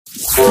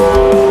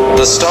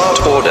The start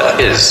order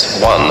is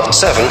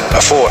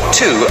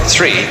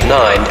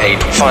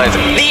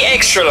 17423985. The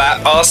Extra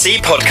Lap RC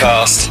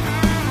Podcast.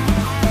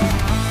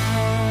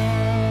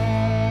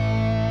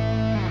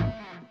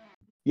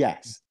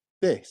 Yes,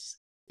 this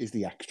is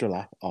the Extra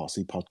Lap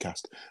RC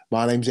Podcast.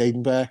 My name's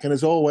Aidan Burke, and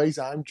as always,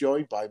 I'm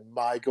joined by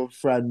my good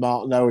friend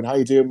Martin Owen. How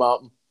you doing,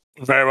 Martin?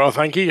 Very well,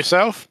 thank you.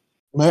 Yourself?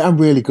 Mate, I'm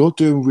really good,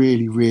 doing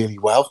really, really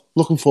well.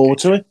 Looking forward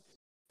to it.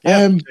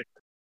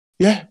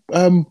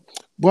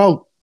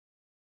 Well,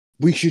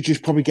 we should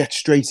just probably get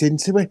straight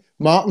into it.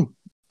 Martin,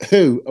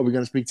 who are we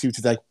going to speak to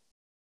today?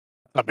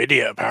 I'm an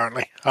idiot,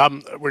 apparently.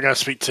 We're going to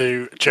speak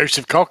to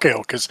Joseph Cockhill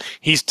because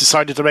he's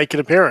decided to make an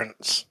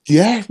appearance.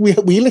 Yeah, we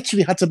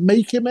literally had to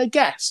make him a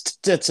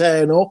guest to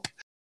turn up.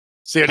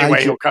 It's the only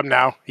way he'll come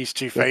now. He's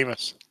too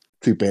famous.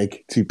 Too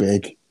big.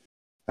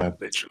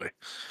 Literally.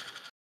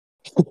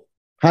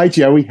 Hi,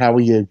 Joey. How are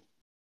you?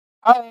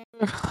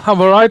 I'm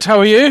all right. How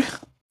are you?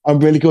 I'm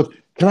really good.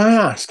 Can I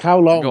ask, how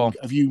long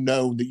have you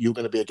known that you're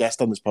going to be a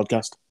guest on this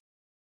podcast?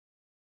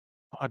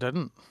 I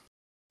didn't.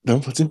 No,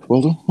 that's it.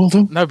 Well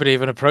done. Nobody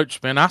even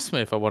approached me and asked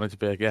me if I wanted to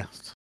be a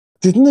guest.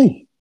 Didn't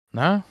he?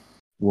 No.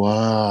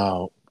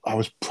 Wow. I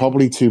was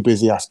probably too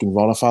busy asking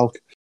Ronafalk.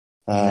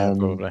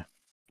 Probably.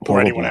 Or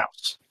anyone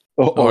else.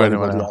 Or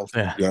anyone else.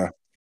 Yeah.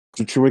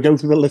 So should we go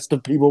through the list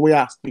of people we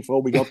asked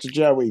before we got to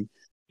Joey?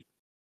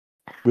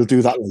 We'll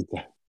do that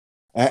later.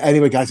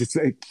 Anyway, guys,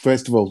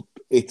 first of all,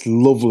 it's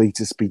lovely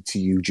to speak to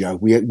you, Joe.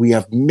 We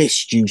have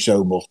missed you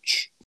so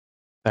much.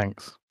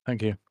 Thanks.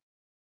 Thank you.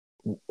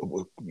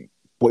 What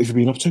have you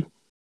been up to?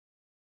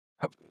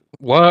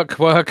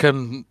 Work,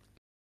 and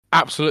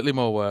absolutely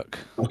more work.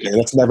 Okay,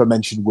 let's never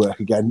mention work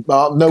again.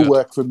 No Good.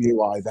 Work from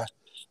you either.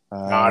 No,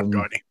 I haven't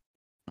got any.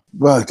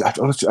 Well, I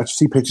just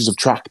see pictures of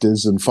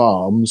tractors and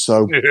farms,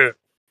 so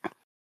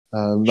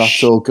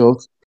that's all good.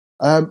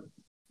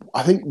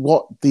 I think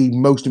what the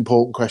most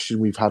important question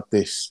we've had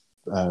this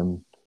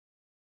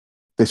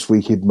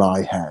week in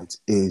my head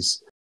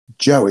is,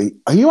 Joey,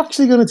 are you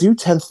actually going to do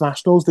 10th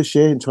Nationals this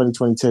year in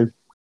 2022?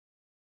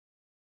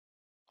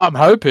 I'm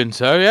hoping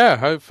so, yeah.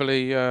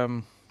 Hopefully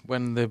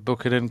when the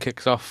booking in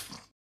kicks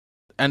off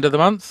end of the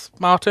month,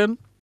 Martin.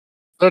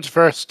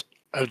 31st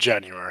of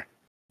January.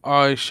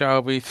 I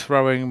shall be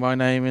throwing my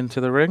name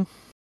into the ring.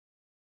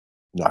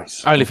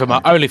 Nice. Only for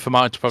Martin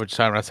to probably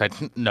turn around and say,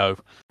 no,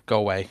 go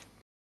away.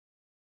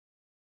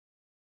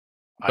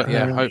 But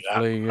yeah,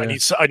 hopefully...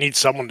 I need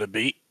someone to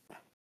beat.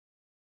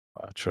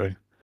 True.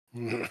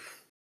 Mm.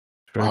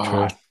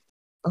 True.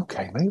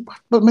 Okay, mate.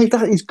 But mate,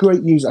 that is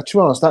great news. To be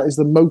honest, that's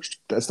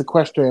the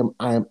question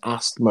I am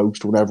asked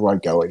most whenever I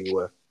go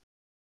anywhere.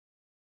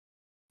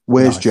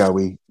 Where's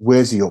Joey?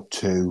 Where's he up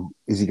to?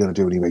 Is he going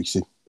to do any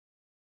racing?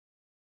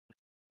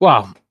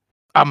 Well,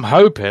 I'm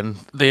hoping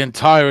the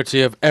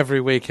entirety of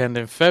every weekend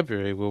in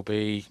February will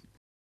be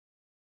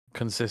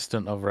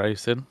consistent of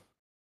racing.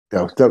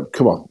 Don't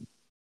come on.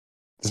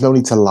 There's no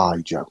need to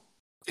lie, Joe.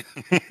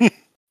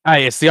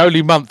 Hey, it's the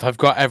only month I've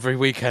got every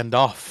weekend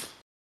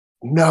off.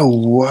 No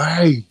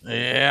way.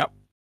 Yeah.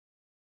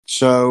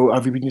 So,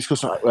 have you been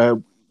discussing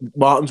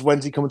Martin's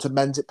when's he coming to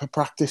mend it per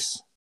practice?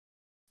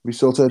 Have we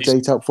sorted a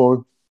date out for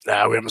him?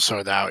 No, we haven't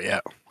sorted that out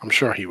yet. I'm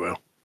sure he will.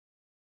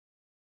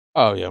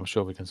 Oh, yeah, I'm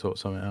sure we can sort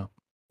something out.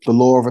 The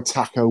law of a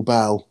Taco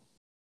Bell.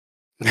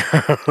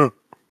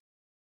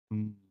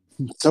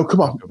 So,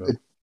 come on.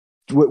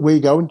 Where are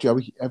you going,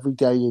 Joey? Every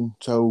day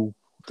until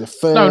the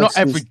first... No, not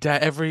every day.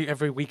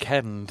 Every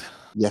weekend.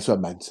 Yes, what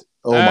I meant.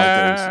 Oh, my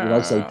days. When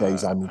I say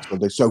days, I mean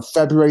Sundays. So,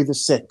 February the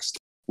 6th.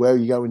 Where are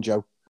you going,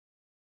 Joe?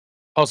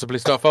 Possibly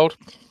Stotfold.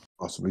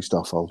 Possibly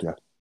Stotfold, yeah.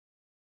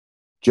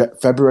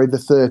 February the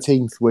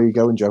 13th. Where are you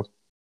going, Joe?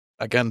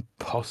 Again,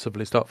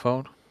 possibly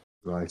Stotfold.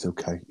 Right,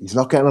 okay. He's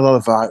not getting a lot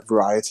of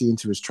variety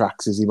into his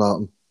tracks, is he,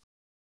 Martin?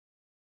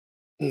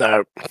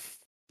 No.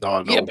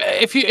 No. Yeah, but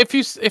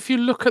if you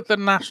look at the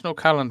national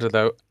calendar,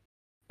 though,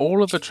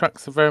 all of the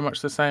tracks are very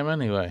much the same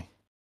anyway.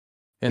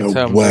 In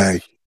terms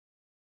of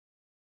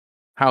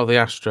how the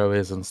Astro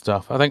is and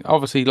stuff. I think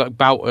obviously like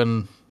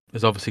Boughton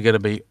is obviously going to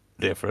be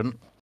different.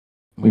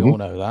 We all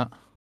know that.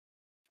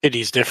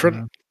 Kiddy's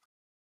different.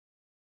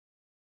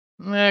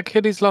 Yeah,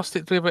 Kiddy's lost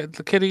it, but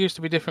the Kiddy used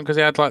to be different because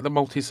he had like the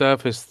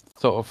multi-surface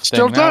sort of thing.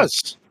 Still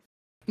does.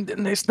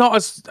 It's not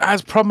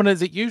as prominent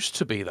as it used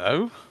to be,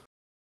 though.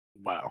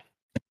 Wow.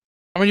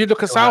 I mean, you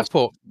look at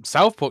Southport.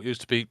 Southport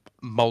used to be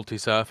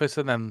multi-surface,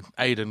 and then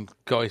Aidan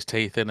got his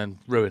teeth in and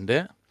ruined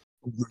it.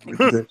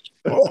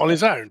 On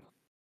his own?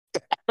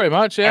 Pretty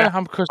much, yeah.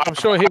 I'm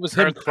sure it was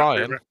him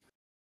crying.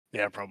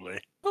 Yeah, probably.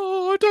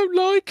 Oh, I don't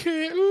like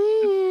it.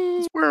 Ooh.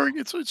 It's wearing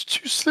it, so it's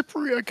too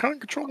slippery. I can't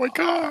control my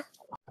car.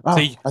 Oh,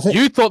 See,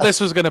 you thought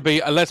this was going to be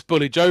a Let's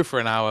Bully Joe for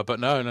an hour,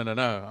 but no. I'm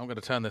going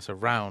to turn this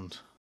around.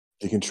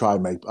 You can try,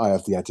 mate. I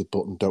have the edit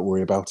button. Don't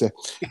worry about it.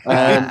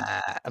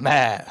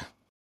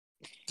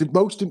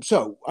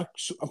 So,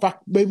 in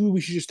fact, maybe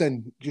we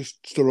should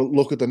just sort of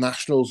look at the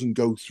nationals and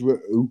go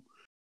through,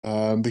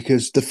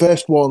 because the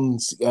first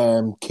one's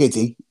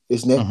Kiddie,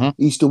 isn't it?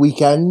 Easter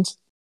weekend.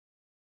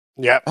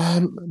 Yeah.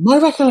 My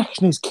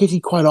recollection is Kitty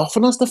quite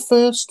often has the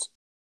first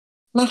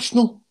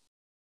national.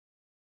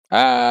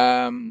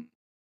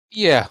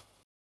 Yeah.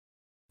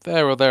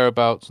 There or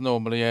thereabouts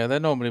normally, yeah. They're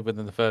normally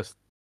within the first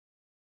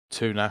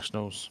 2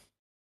 nationals.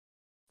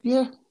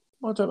 Yeah,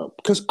 I don't know.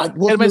 Because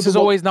Kidderminster is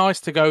always nice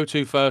to go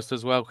to first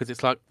as well, because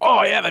it's like,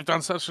 oh yeah, they've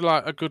done such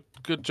a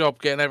good job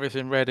getting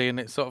everything ready, and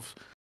it sort of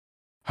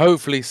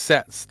hopefully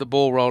sets the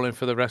ball rolling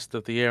for the rest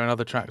of the year, and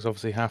other tracks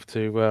obviously have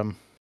to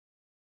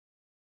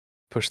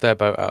push their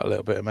boat out a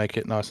little bit and make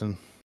it nice and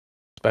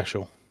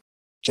special.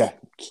 Yeah,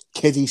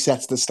 Kiddie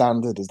sets the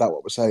standard. Is that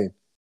what we're saying?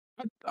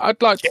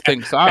 I'd like to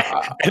think so.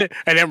 And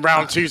then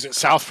round 2's at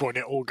Southport,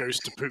 and it all goes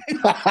to poop.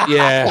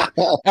 Yeah,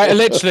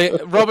 literally,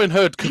 Robin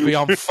Hood could be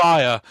on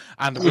fire,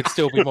 and we'd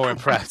still be more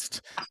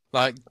impressed.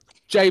 Like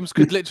James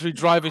could literally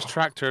drive his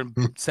tractor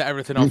and set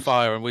everything on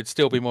fire, and we'd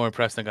still be more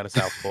impressed than going to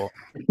Southport.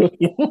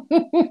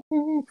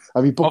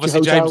 Have you booked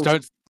obviously, your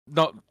James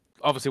not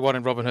obviously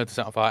wanting Robin Hood to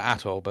set on fire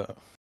at all, but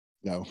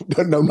no,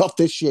 not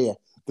this year.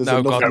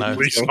 No, God, no.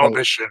 Please not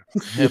this year.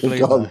 Yeah,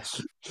 please no.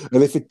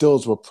 And if it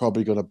does, we're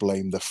probably going to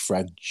blame the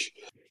French.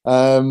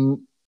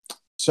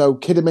 So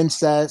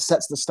Kidderminster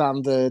sets the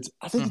standard.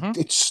 I think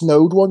it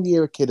snowed one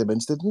year at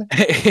Kidderminster, didn't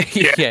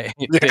it? Yeah,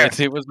 it did.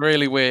 It was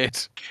really weird.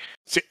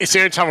 It's the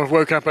only time I've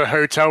woken up in a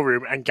hotel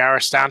room and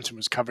Gareth Stanton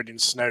was covered in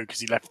snow because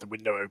he left the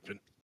window open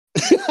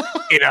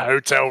in a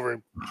hotel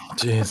room.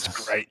 Jesus.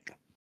 That's great.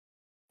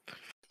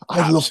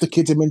 I love the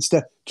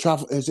Kidderminster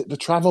travel. Is it the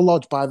Travel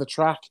Lodge by the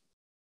track?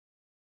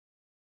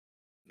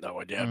 No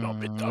idea. I've not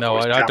been done. No,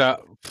 I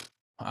don't.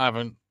 I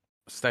haven't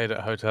stayed at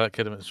a hotel at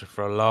Kidderminster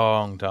for a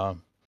long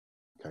time.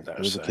 Okay.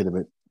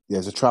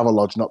 There's a Travel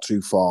Lodge not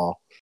too far.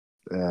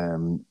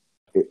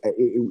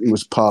 It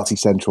was party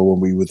central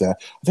when we were there.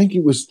 I think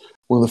it was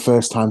one of the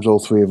first times all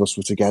 3 of us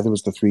were together.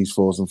 Was the 3s,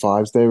 4s, and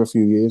 5s there a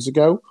few years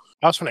ago?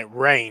 That's when it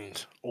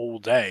rained all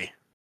day.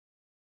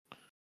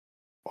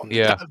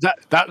 Yeah,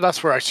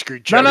 that's where I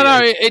screwed Joey.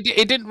 No.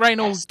 It didn't rain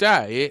all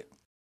day.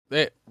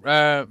 It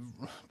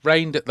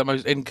rained at the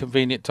most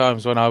inconvenient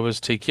times when I was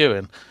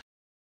TQing.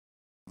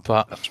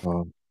 But that's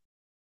wrong.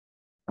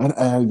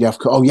 And yeah,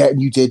 oh yeah,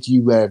 and you did.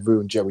 You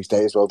ruined Joey's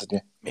day as well,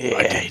 didn't you? Yeah,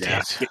 I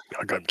did.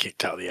 I got him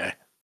kicked out of the air.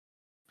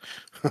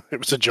 It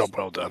was a job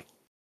well done.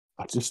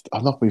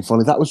 I'm not being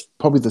funny. That was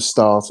probably the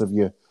start of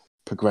your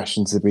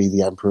progression to be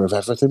the emperor of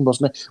everything,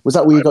 wasn't it? Was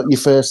that where you got your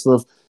first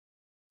sort of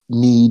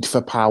need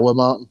for power,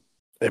 Martin?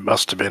 It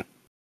must have been.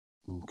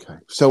 Okay.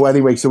 So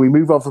anyway, we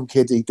move on from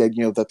Kiddie. Then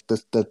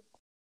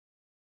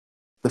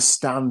the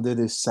standard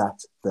is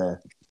set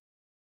there,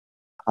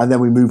 and then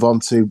we move on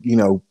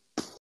to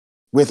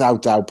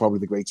without doubt probably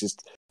the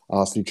greatest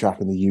R3 track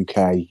in the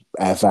UK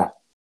ever.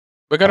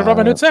 We're going to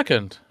Robin Hood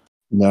second.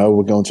 No,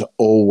 we're going to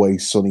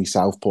Always Sunny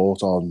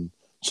Southport on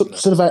sort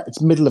of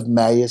it's middle of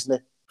May, isn't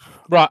it?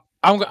 Right.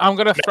 I'm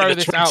going to throw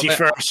this out there.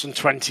 21st and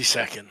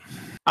 22nd.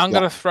 I'm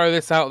going to throw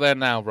this out there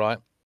now, right?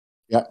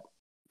 Yeah.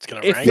 It's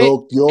going to rain.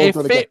 You're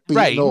going to get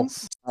beaten up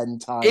 10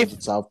 times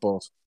at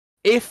Southport.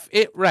 If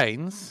it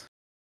rains,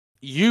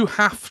 you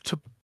have to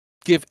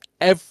give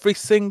every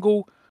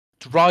single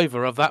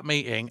driver of that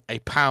meeting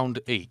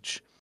 £1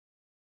 each.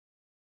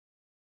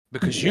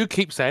 Because you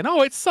keep saying,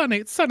 oh, it's sunny,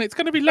 it's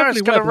going to be lovely.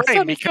 It's going to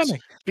rain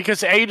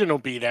because Aiden will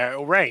be there,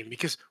 it'll rain.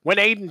 Because when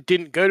Aiden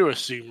didn't go to a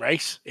Zoom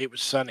race, it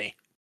was sunny.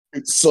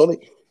 It's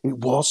sunny. It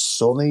was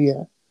sunny,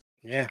 yeah.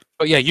 Yeah.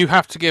 But yeah, you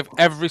have to give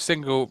every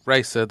single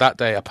racer that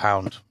day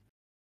 £1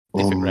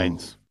 if it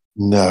rains.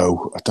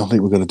 No, I don't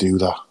think we're going to do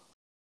that.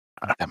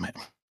 Damn it.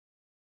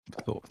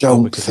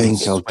 Don't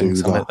think I'll do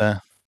that.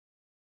 There.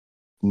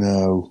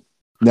 No.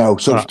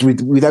 So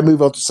we then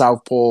move on to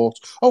Southport.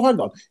 Oh, hang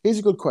on. Here's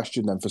a good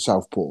question then for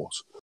Southport.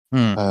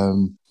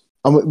 And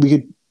we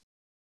could.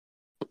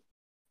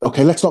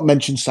 Okay, let's not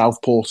mention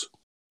Southport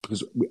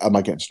because I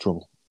might get into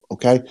trouble.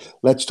 Okay,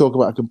 let's talk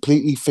about a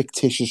completely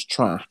fictitious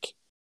track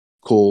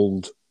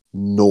called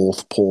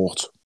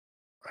Northport.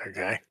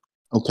 Okay,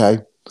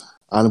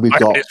 and we've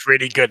got. It's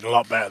really good and a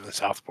lot better than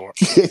Southport.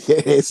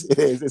 It is.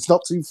 It's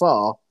not too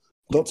far.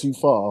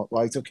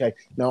 Right, okay.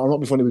 Now, I'm not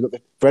being funny. We've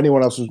got for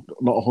anyone else who's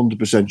not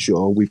 100%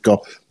 sure, we've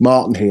got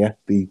Martin here,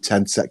 the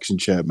 10th section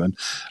chairman,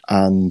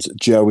 and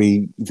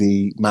Joey,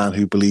 the man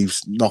who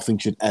believes nothing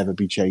should ever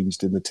be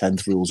changed in the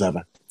 10th rules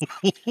ever.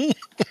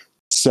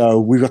 So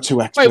we've got 2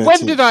 experts. Wait,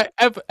 when did I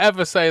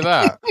ever say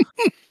that?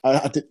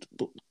 I did.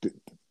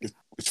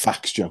 It's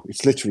facts, Joe.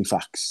 It's literally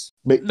facts.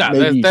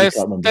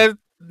 There's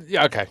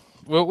yeah, okay.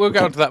 We'll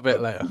go on to that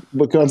bit later.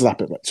 We'll go on to that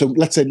bit. So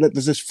let's say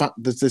there's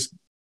this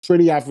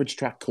pretty average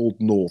track called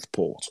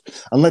Northport.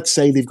 And let's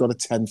say they've got a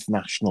 10th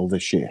national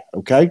this year,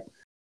 okay?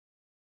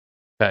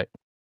 Okay.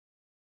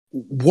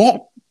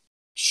 What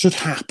should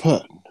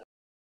happen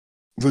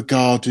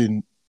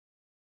regarding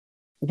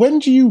when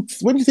do you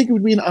think it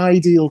would be an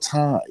ideal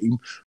time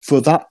for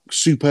that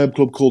superb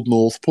club called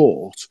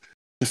Northport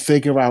to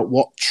figure out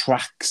what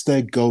tracks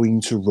they're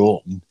going to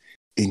run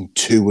in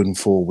 2- and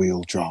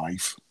 4-wheel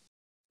drive?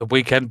 The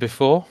weekend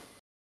before?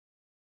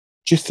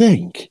 Do you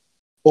think?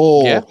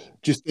 Or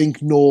do you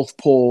think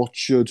Northport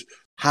should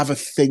have a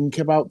think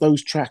about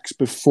those tracks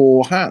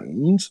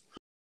beforehand,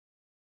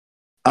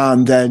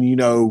 and then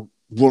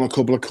run a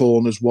couple of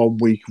corners one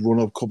week, run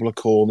a couple of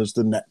corners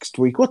the next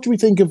week. What do you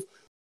think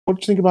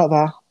about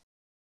that?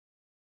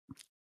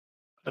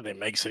 I don't think it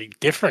makes any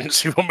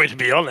difference. You want me to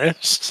be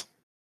honest?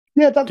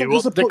 Yeah,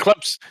 the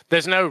clubs.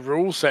 There's no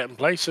rules set in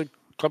place, so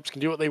clubs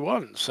can do what they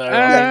want. So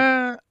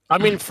I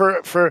mean,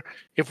 for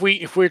if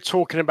we're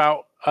talking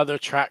about other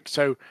tracks,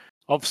 so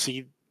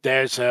obviously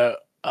there's a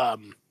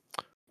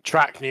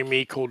track near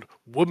me called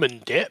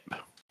Woman Dip,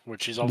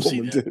 which is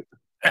obviously the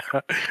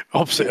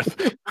opposite of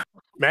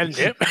Men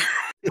Dip.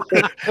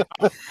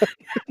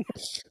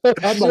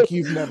 I'm like,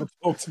 you've never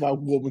talked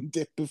about Woman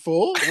Dip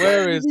before.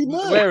 Where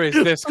is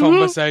this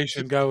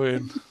conversation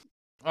going?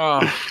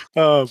 I'm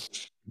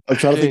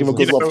trying to think of a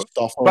good one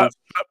stuff.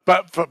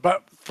 But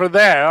for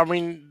there, I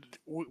mean,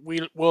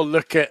 we'll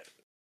look at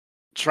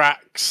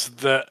tracks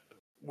that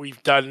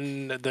we've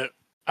done that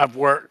have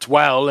worked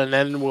well, and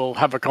then we'll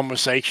have a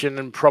conversation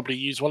and probably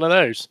use one of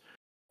those.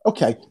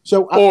 Okay,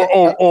 so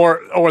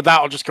or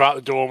that'll just go out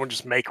the door and we'll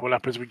just make one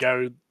up as we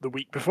go the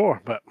week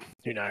before. But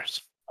who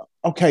knows?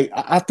 Okay,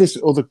 at this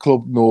other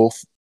club,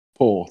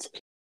 Northport,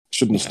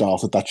 shouldn't have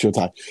started that, should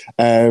I?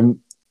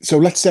 So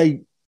let's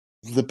say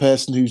the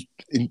person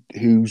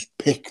who's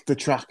picked the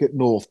track at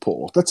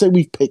Northport, let's say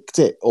we've picked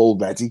it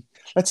already.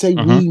 Let's say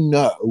we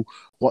know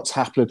what's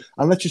happening.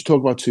 And let's just talk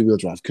about two-wheel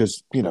drive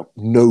because,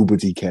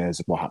 nobody cares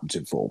what happens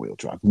in four-wheel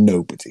drive.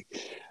 Nobody.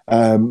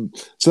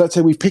 So let's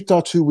say we've picked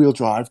our two-wheel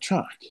drive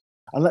track.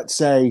 And let's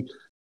say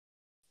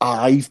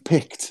I've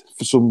picked,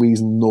 for some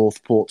reason,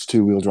 Northport's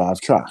two-wheel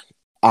drive track.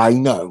 I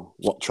know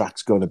what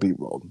track's going to be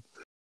run.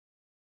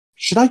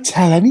 Should I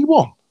tell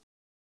anyone?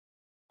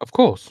 Of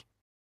course.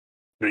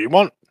 Do you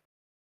want?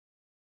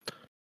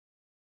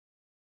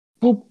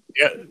 Well,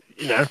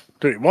 yeah,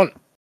 do you want?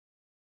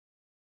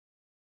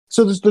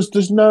 So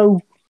there's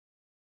no,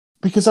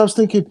 because I was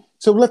thinking.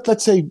 So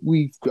let's say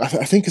I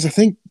think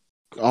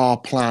our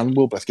plan.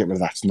 Well, let's get rid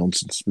of that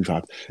nonsense we've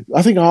had.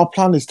 I think our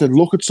plan is to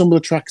look at some of the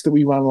tracks that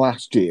we ran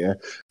last year,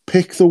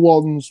 pick the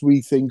ones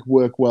we think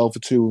work well for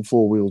 2 and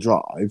 4-wheel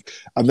drive,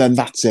 and then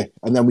that's it.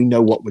 And then we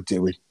know what we're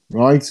doing,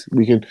 right?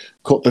 We can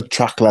cut the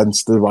track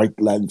lengths to the right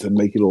length and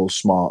make it all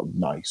smart and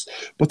nice.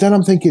 But then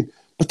I'm thinking,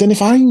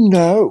 if I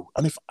know,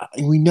 and if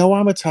we know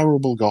I'm a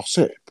terrible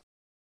gossip,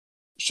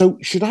 so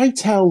should I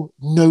tell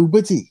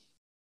nobody,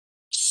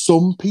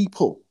 some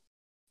people,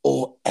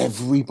 or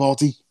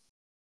everybody?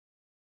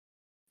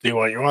 Do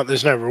what you want.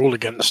 There's no rule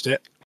against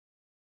it.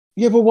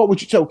 Yeah, but what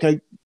would you say? Okay,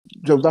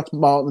 Joe, that's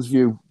Martin's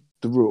view,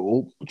 the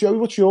rule. Joey,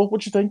 what do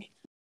you think?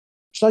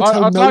 Should I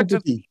tell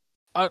nobody?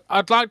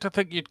 I'd like to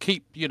think you'd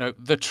keep,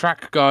 the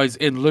track guys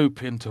in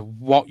loop into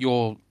what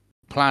your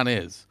plan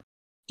is.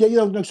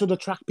 Yeah, no, so the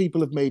track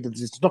people have made it.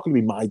 It's not going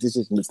to be my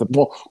decision. It's the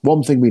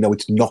one thing we know.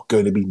 It's not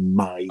going to be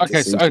my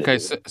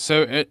decision.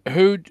 So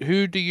who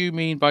do you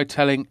mean by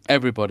telling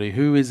everybody?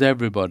 Who is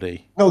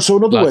everybody? No, so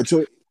in other words,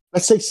 so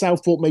let's say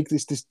Southport make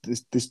this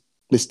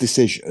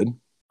decision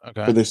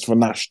for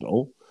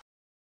national,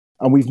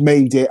 and we've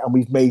made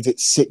it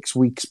 6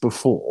 weeks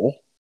before,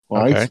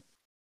 right?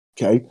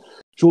 Okay.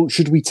 So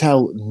should we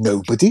tell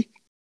nobody?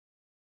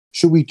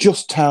 Should we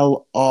just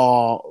tell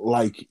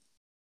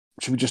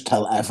Should we just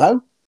tell Evo?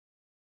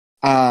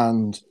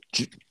 And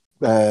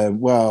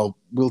we'll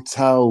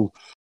tell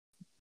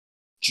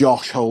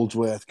Josh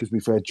Holdsworth because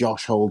we've heard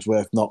Josh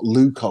Holdsworth, not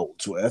Luke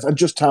Holdsworth, and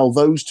just tell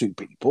those two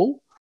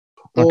people.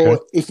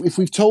 Or if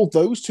we've told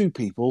those two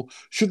people,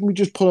 shouldn't we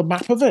just put a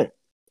map of it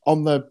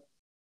on the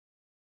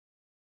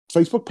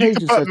Facebook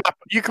page?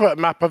 You can put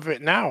a map of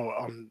it now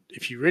on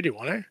if you really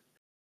want to.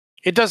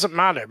 It doesn't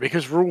matter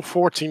because Rule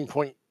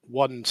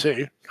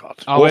 14.12. God.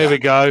 Oh, here we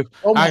go.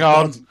 Hang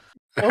on.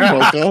 Oh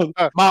my God.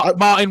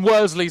 Martin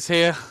Worsley's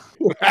here.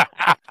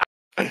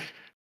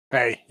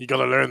 Hey, you got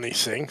to learn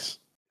these things.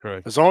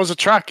 Correct. As long as the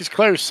track is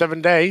closed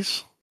 7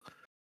 days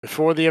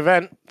before the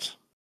event,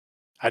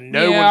 and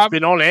no one's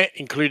been on it,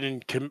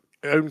 including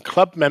own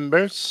club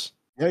members.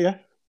 Yeah.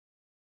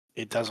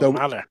 It doesn't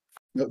matter.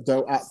 Let's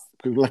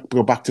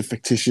go back to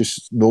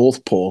fictitious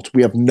Northport.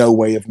 We have no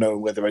way of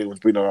knowing whether anyone's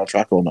been on our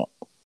track or not.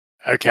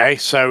 Okay,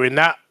 so in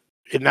that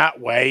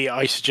way,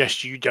 I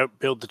suggest you don't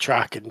build the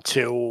track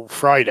until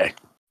Friday.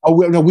 Oh,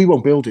 no, we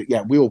won't build it.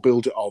 Yeah, we'll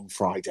build it on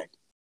Friday.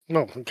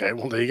 No, okay,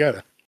 well, there you go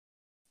then.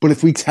 But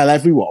if we tell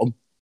everyone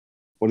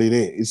what it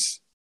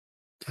is,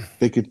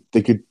 they could.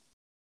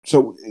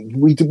 So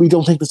we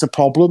don't think there's a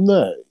problem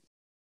there.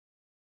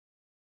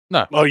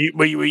 No. Well,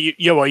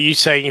 are you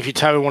saying if you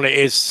tell them what it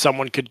is,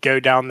 someone could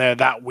go down there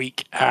that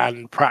week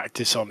and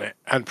practice on it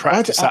and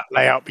practice that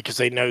layout because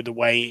they know the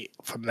way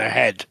from their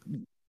head?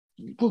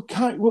 Well,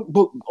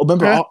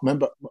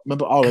 remember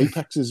our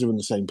apexes are in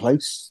the same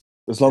place.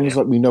 As long as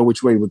we know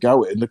which way we're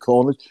going, the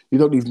corners, you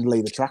don't even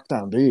lay the track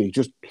down, do you?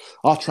 Just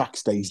our track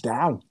stays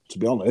down. To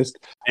be honest,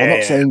 I'm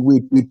not saying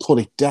we'd put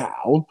it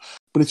down,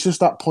 but it's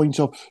just that point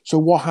of so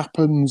what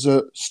happens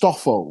at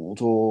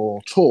Stoffold or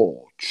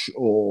Torch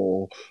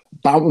or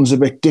Boughton's a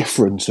bit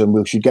different, and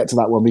we should get to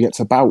that when we get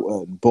to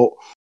Boughton. But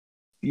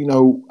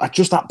at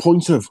just that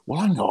point of,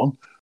 well, hang on,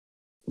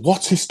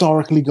 what's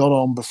historically gone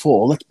on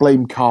before? Let's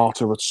blame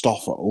Carter at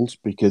Stoffold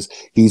because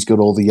he's got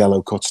all the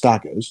yellow cut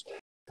staggers.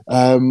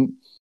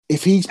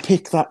 If he's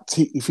picked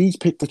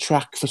the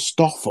track for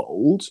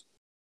Stoffold,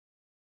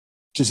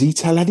 does he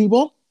tell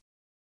anyone?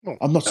 Well,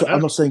 I'm not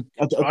saying.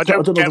 I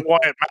don't get why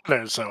it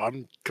matters. So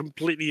I'm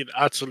completely and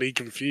utterly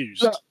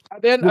confused. Look,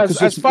 at the end,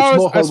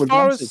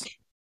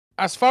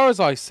 as far as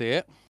I see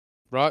it,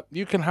 right,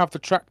 you can have the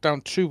track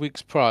down 2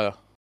 weeks prior,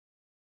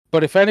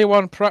 but if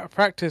anyone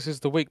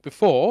practices the week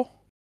before,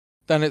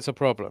 then it's a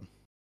problem.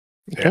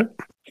 Yeah.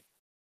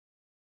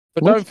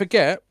 But don't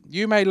forget,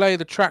 you may lay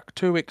the track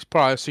 2 weeks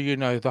prior, so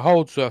the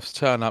Holdsworths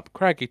turn up,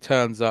 Craigie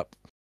turns up,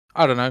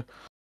 I don't know,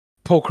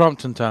 Paul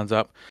Crompton turns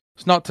up.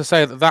 It's not to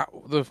say that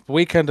the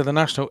weekend of the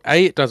National,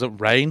 A, it doesn't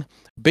rain,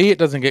 B, it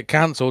doesn't get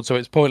cancelled, so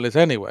it's pointless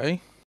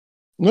anyway.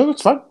 No,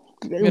 that's fine.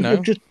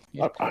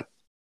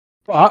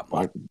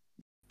 But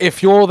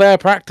if you're there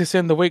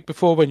practicing the week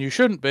before when you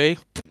shouldn't be,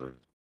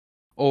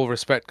 all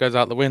respect goes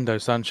out the window,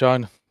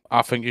 sunshine.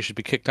 I think you should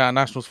be kicked out of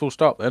Nationals full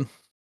stop then.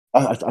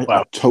 I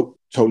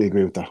totally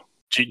agree with that.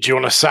 Do you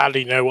want to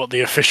sadly know what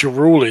the official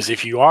rule is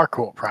if you are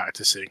caught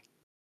practicing?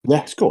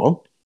 Yes, go on.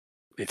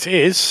 It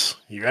is.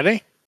 You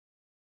ready?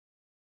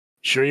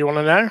 Sure you want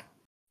to know?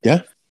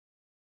 Yeah.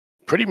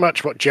 Pretty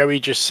much what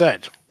Joey just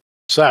said.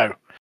 So,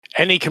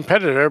 any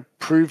competitor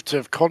proved to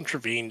have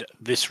contravened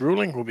this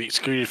ruling will be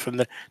excluded from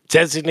the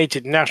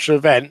designated national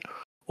event,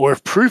 or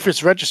if proof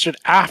is registered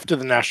after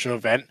the national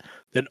event,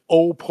 then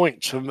all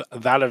points from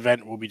that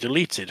event will be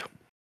deleted.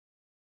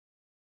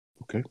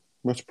 Okay,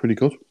 that's pretty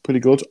good. Pretty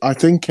good. I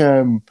think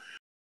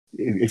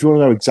if you want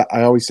to know exactly,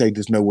 I always say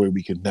there's no way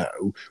we can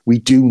know. We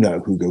do know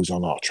who goes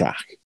on our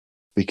track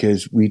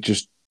because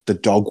the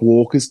dog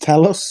walkers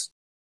tell us.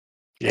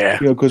 Yeah.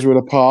 Because we're in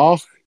a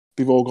park,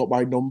 they've all got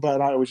my number,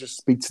 and I always just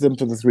speak to them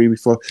for the 3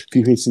 weeks before.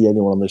 If you see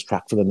anyone on this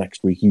track for the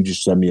next week, you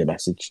just send me a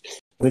message.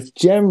 And it's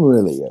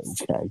generally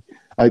okay.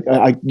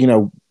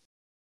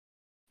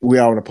 We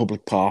are in a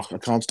public park. I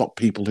can't stop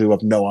people who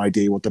have no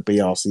idea what the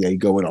BRCA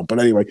going on. But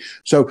anyway,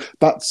 so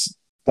that's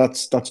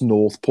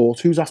Northport.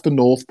 Who's after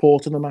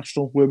Northport in the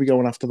National? Where are we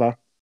going after that?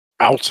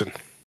 Boughton.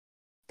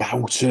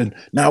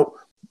 Now,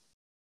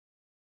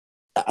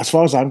 as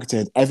far as I'm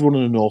concerned, everyone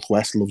in the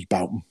Northwest loves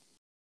Boughton.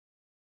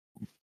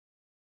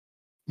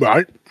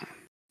 Right.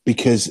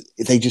 Because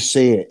they just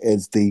see it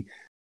as the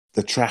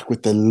track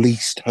with the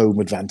least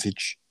home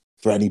advantage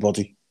for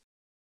anybody.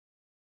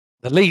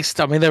 The least?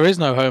 I mean, there is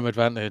no home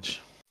advantage.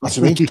 That's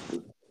what I mean.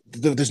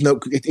 There's no.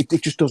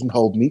 It just doesn't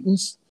hold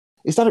meetings.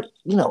 Is that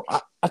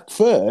at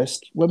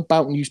first when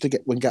Boughton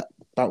Boughton got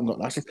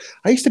national,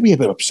 I used to be a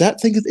bit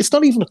upset, thinking it's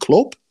not even a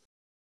club.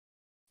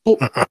 But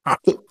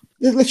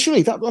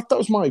literally, that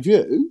was my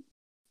view.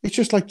 It's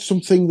just like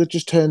something that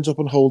just turns up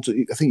and holds.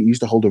 I think it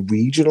used to hold a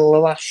regional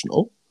or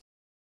national.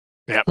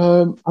 Yeah.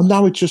 And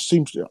now it just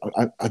seems.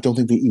 I don't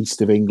think the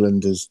East of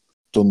England has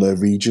done their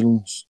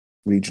regional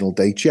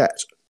dates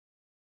yet.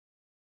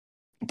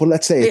 But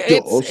let's say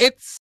it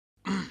does.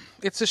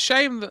 It's a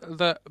shame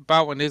that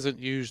Boughton isn't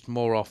used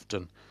more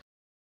often.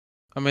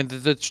 I mean,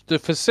 the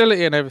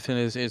facility and everything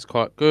is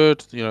quite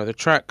good. The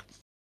track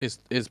is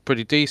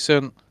pretty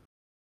decent.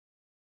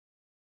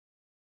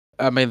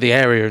 I mean, the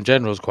area in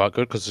general is quite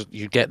good because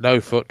you get no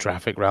foot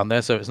traffic around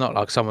there, so it's not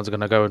like someone's going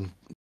to go and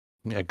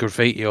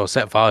graffiti or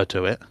set fire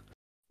to it.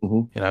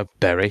 Mm-hmm.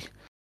 Bury.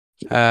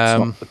 It's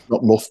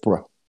not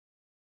Loughborough.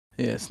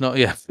 Yeah, it's not.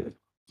 Yeah,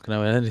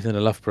 anything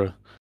in Loughborough.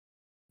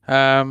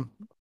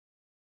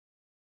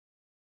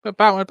 But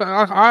Boughton,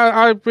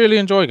 I really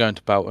enjoy going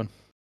to Boughton.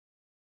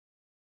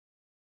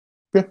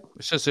 Yeah,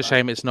 it's just a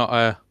shame it's not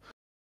a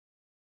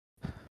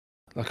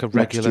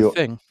regular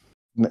thing.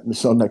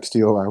 It's not next to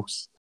your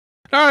house.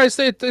 No, it's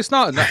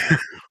not.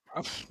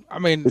 I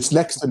mean, it's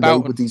next to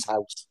nobody's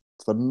house.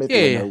 It's the middle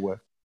of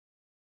nowhere.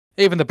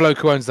 Even the bloke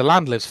who owns the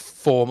land lives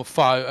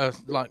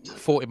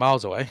 40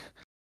 miles away.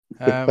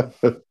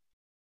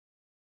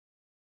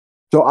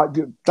 So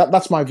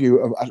that's my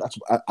view.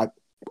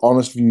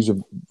 Honest views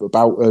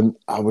about, and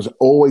I was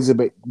always a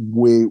bit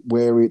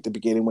wary at the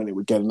beginning when it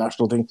would get a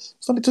national thing.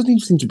 So it doesn't even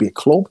seem to be a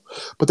club.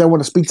 But then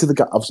when I speak to the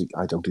guy, obviously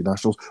I don't do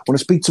nationals. When I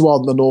speak to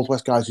all the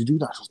Northwest guys who do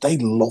nationals, they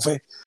love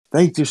it.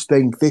 They just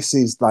think this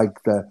is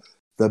like the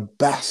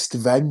best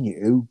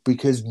venue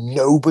because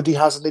nobody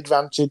has an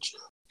advantage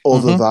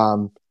other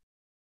than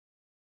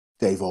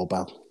Dave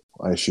Allbell,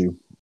 I assume.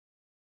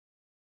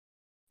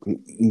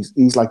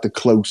 He's like the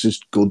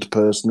closest good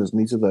person, isn't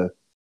he, to the...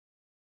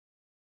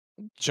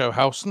 Joe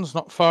Howson's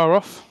not far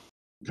off.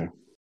 Okay.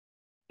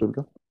 There we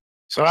go.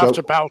 So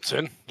after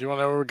Boughton, do you want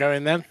to know where we're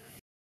going then?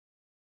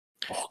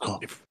 Oh,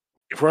 God. If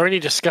we're only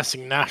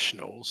discussing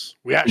nationals,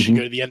 we actually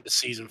go to the end of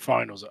season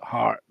finals at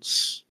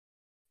Hearts.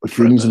 With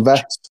Rooney's and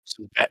Vets?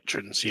 Some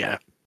veterans, yeah.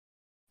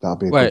 That'll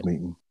be a good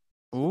meeting.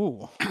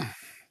 Ooh.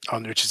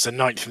 Which is the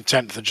 9th and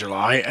 10th of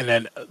July. And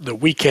then the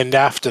weekend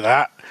after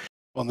that,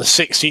 on the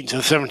 16th to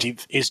the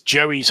 17th, is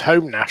Joey's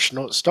home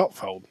national at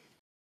Stotfold.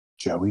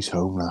 Joey's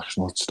home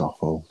national at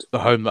Stotfold. The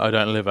home that I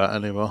don't live at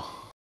anymore.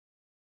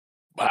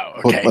 Wow,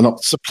 Okay,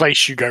 it's the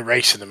place you go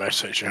racing the most,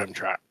 so it's your home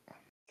track.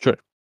 True.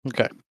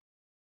 Okay.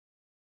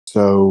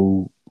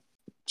 So,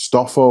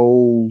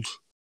 Stoffold.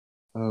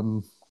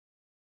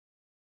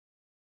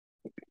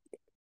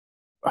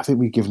 I think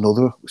we give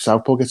another.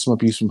 Southpaw gets some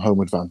abuse from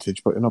home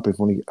advantage, but not be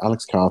funny.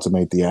 Alex Carter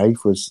made the A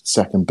for his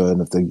second burn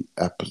of the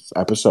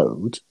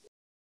episode.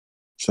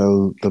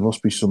 So there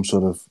must be some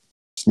sort of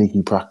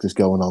sneaky practice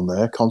going on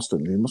there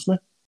constantly, mustn't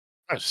it?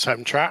 It's his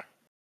home track.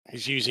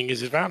 He's using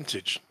his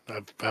advantage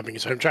of having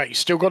his home track. You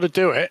still got to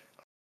do it.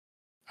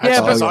 Yeah,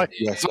 because I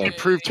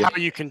proved how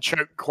you can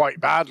choke quite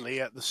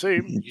badly at the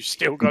Zoom. You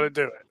still got to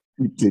do it.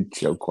 You did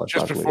choke quite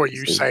just badly. Just before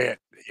you say it.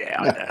 Yeah,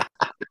 I know.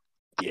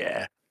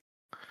 Yeah.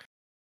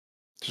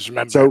 Just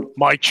remember,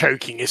 my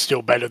choking is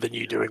still better than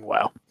you doing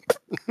well.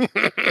 Do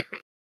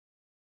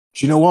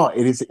you know what?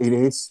 It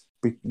is.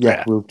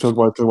 Yeah, we'll talk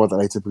about that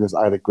later because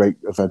I had a great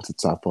event at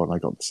Southpaw and I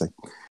got to see.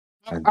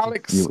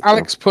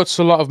 Alex puts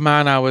a lot of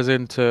man hours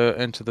into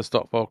the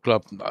Stotfold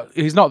Club.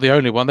 He's not the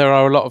only one. There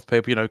are a lot of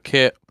people,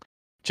 Kit,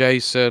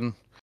 Jason,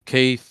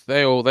 Keith.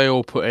 They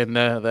all put in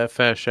their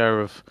fair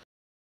share of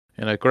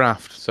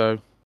graft. So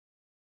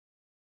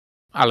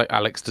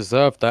Alex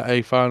deserved that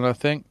A final. I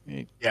think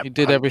he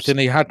did 100%. Everything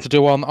he had to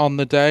do on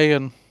the day,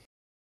 and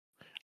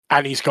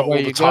he's got all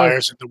the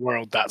tires in the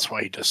world. That's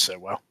why he does so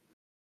well.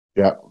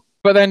 Yeah.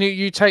 But then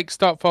you take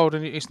Stotfold,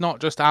 and it's not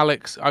just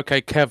Alex.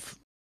 Okay, Kev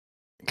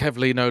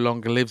Lee no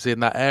longer lives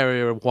in that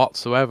area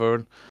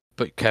whatsoever,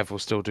 but Kev will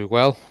still do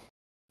well.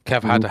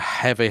 Kev had a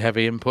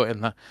heavy input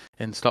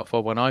in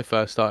Stotfold when I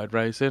first started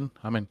racing.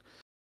 I mean,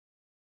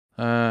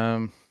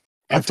 I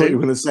thought you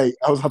were going to say.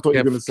 I thought you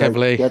were going to say. Kev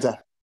Lee.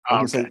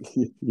 I thought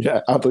you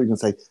were going to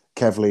say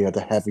Kev Lee had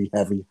a heavy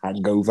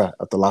hangover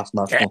at the last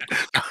national.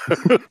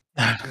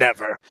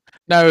 Never.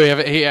 No,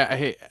 he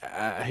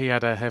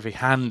had a heavy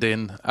hand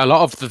in a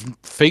lot of the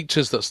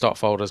features that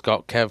Stotfold has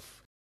got. Kev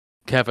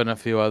and a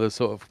few others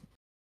sort of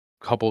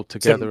cobbled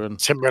together, and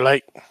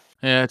Timberlake.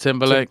 Yeah,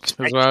 Timberlake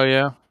as well.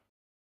 Yeah,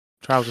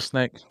 Trouser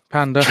Snake,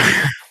 Panda.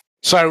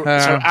 So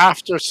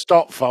after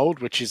Stotfold,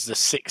 which is the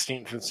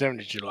 16th and 17th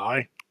of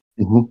July,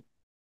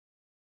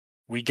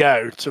 we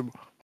go to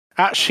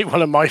actually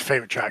one of my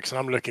favourite tracks, and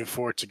I'm looking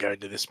forward to going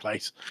to this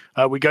place.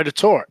 We go to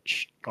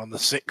Torch on the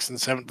 6th and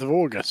 7th of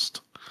August.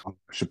 It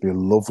should be a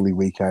lovely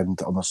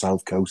weekend on the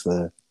south coast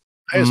there.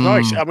 It was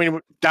nice. I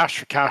mean, Dash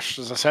for Cash,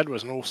 as I said,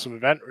 was an awesome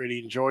event. Really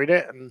enjoyed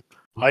it, and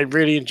I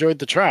really enjoyed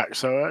the track.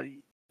 So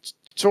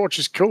Torch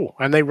is cool,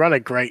 and they run a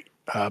great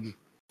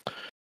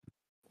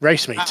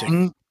race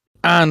meeting.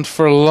 And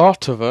for a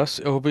lot of us,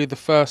 it will be the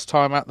first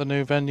time at the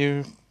new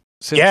venue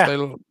since they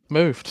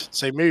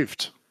moved. They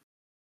moved.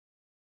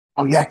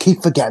 Oh yeah, I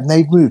keep forgetting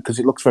they've moved because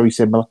it looks very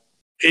similar.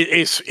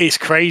 It's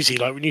crazy.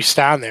 Like when you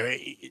stand there,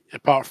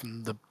 apart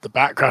from the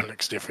background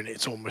looks different,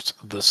 it's almost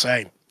the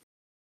same,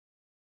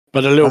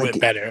 but a little bit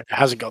better. It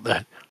hasn't got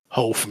the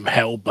hole from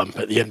hell bump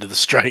at the end of the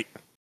straight.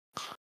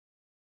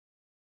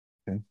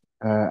 Okay,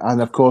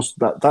 and of course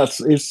that's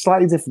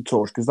slightly different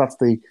Torch because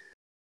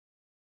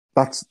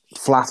that's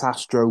flat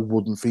Astro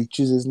wooden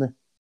features, isn't it?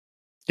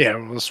 Yeah,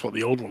 well, that's what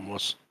the old one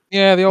was.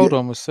 Yeah, the old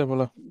one was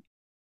similar,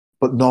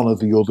 but none of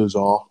the others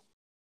are.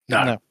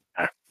 No.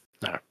 Okay.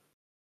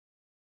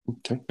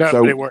 No,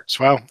 but it works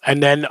well.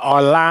 And then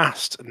our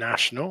last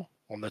national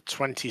on the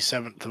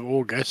 27th of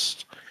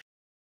August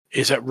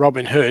is at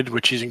Robin Hood,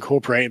 which is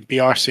incorporating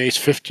BRCA's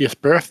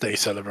 50th birthday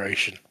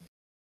celebration.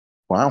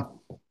 Wow.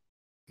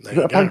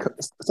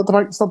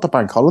 It's not the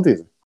bank holiday,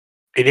 is it?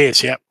 It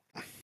is, yep.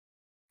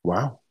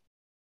 Wow.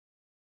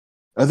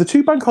 Are there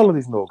 2 bank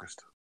holidays in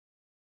August?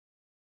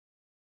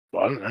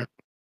 Well, I don't know.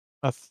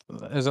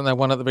 Isn't there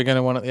one at the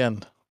beginning, one at the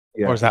end?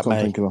 Yeah, or is that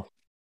May?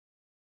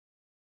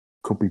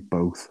 Could be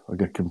both. I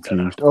get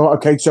confused. Oh,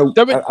 okay. So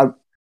and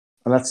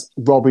that's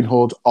Robin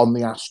Hood on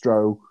the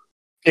Astro.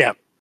 Yeah.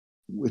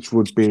 Which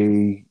would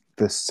be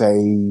the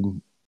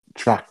same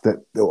track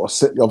or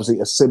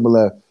obviously a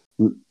similar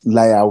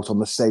layout on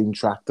the same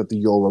track that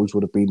the Euros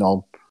would have been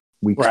on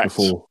weeks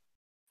before.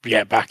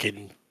 Yeah, back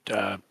in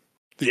the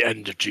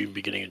end of June,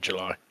 beginning of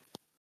July.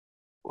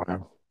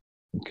 Wow.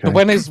 Okay.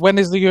 When is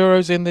the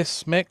Euros in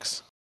this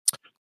mix?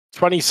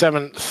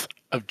 27th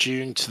of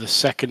June to the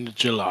 2nd of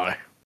July.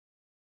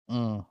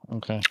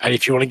 Okay. And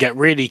if you want to get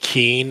really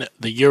keen,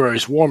 the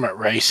Euros warm-up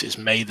race is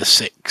May the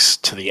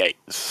 6th to the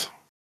 8th.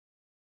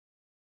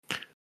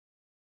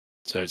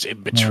 So it's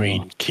in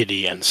between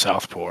Kiddie and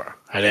Southport.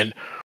 And then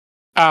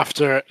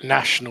after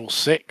National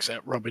 6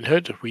 at Robin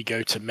Hood, we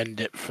go to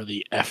Mendip for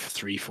the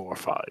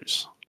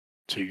F345s.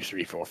 2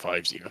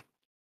 345s even.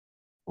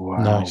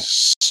 Wow.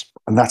 Nice.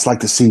 And that's like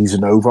the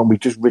season over, and we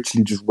just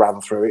ran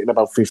through it in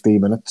about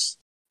 15 minutes.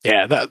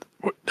 Yeah,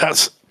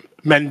 that's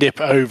Mendip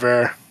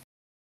over,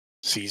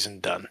 season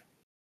done.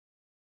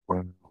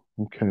 Wow.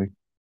 Okay.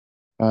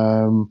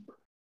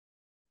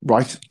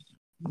 Right.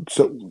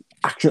 So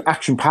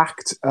action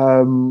packed.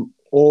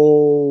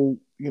 All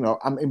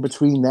and in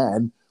between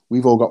then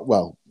we've all got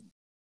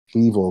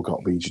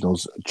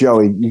regionals.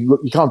 Joey, you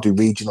can't do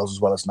regionals as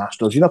well as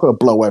nationals. You're not going to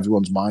blow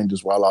everyone's mind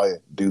as well, are you?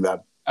 Do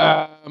that.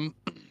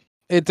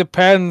 It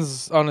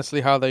depends,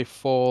 honestly, how they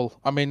fall.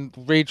 I mean,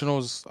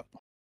 regionals.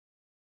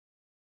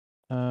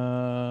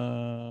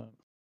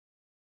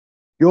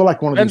 You're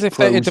like one of these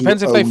pros. It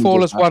depends if they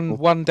fall as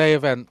one day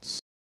events.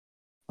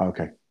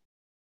 Okay.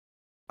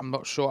 I'm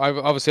not sure.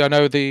 Obviously, I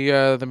know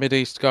the Mid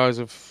East guys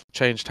have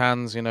changed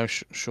hands. You know,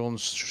 Sean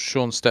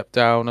stepped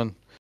down, and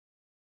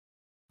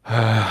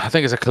I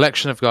think it's a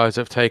collection of guys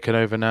that have taken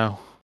over now.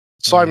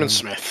 Simon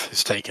Smith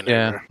is taking over.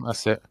 Yeah,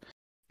 that's it.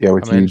 Yeah,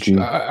 with Eugene.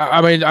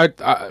 I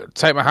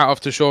take my hat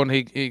off to Sean.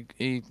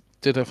 He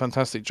did a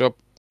fantastic job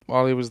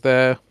while he was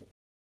there.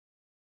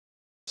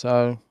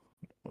 So,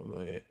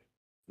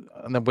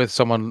 and then with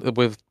someone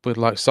with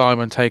like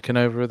Simon taking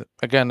over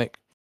again, it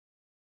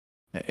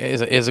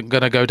isn't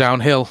going to go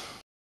downhill.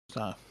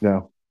 So.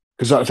 No,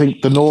 because I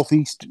think the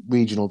Northeast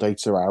regional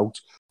dates are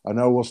out. I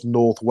know us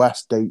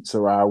Northwest dates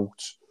are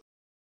out.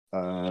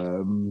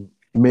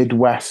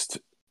 Midwest,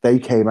 they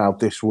came out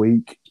this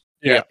week.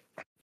 Yeah.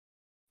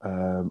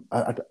 Are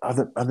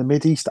the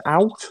Mid East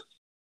out?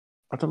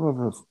 I don't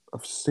know if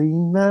I've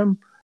seen them.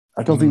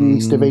 I don't think the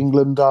East of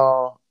England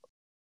are.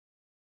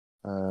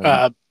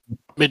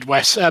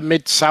 Midwest,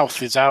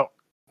 Mid-South is out.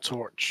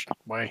 Torch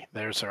way,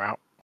 theirs are out.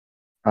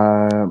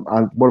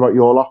 And what about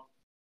your lot,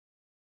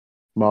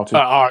 Martin?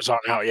 Ours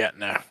aren't out yet.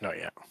 No, not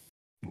yet.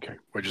 Okay,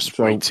 we're just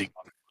waiting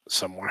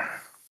somewhere.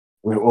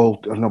 We're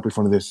all. I'll not be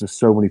funny. There's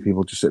so many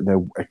people just sitting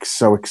there,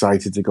 so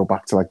excited to go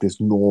back to like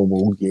this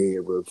normal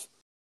year of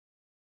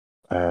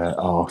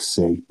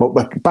RC.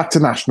 But back to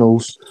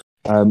nationals.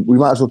 We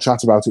might as well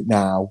chat about it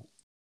now.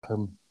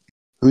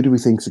 Who do we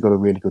think's got a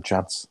really good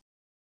chance?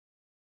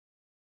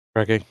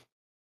 Craigie.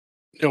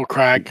 Neil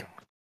Cragg,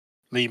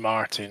 Lee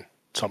Martin,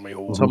 Tommy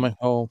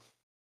Hall.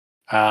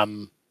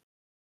 And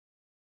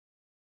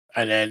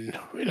then,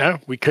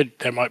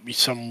 there might be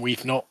some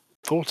we've not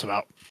thought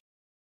about.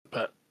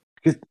 But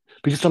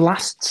because the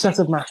last set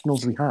of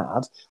nationals we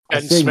had,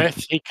 Ben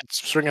Smith, he could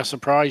swing a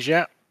surprise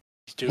yet.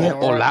 He's doing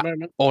all right at the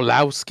moment.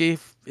 Orlowski,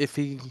 if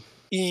he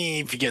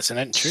gets an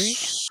entry.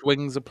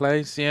 Swings a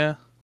place, yeah.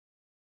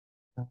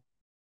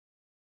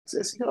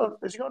 Has he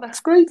got an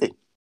F grading?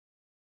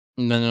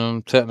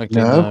 No,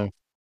 technically no.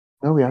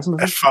 No, he hasn't.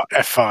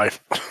 F5.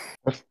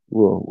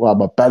 Well,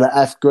 I'm a better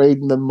F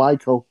grading than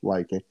Michael,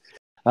 like it.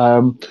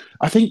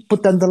 I think,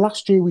 but then the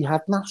last year we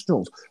had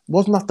nationals,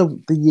 wasn't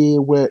that the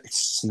year where it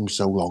seems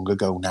so long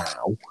ago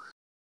now?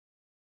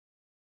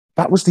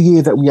 That was the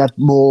year that we had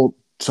more.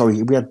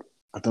 Sorry, we had.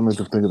 I don't know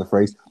if I think of the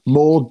phrase.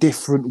 More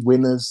different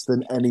winners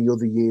than any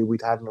other year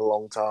we'd had in a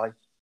long time.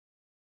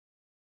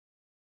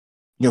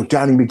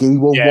 Danny McGee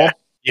won one.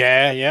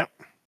 Yeah.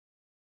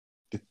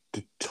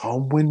 Did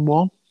Tom win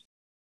one?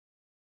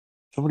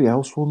 Somebody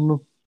else won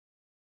them.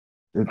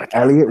 Did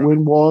Elliot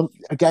win one?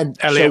 Again,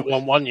 Elliot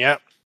won one, yeah.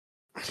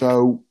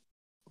 So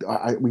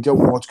we don't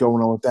know what's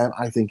going on with them.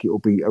 I think it'll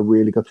be a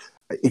really good.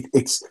 It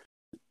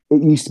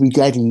used to be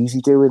dead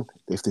easy doing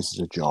if this is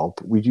a job.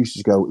 We used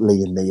to go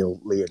Lee and Neil.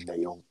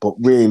 But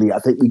really, I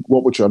think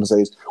what we're trying to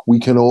say is we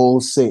can all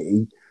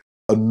see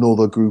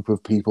another group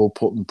of people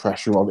putting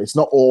pressure on. It's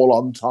not all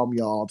on Tom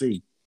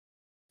Yardy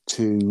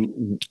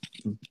to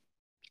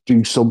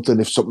do something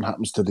if something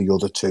happens to the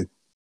other two.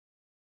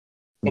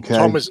 Okay. Well,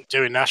 Tom isn't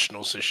doing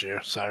nationals this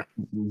year, so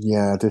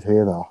yeah, I did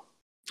hear that.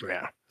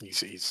 Yeah,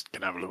 he's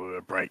gonna have a little bit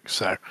of a break.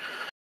 So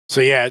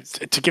yeah,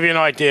 to give you an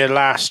idea,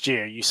 last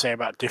year you say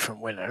about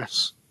different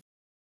winners.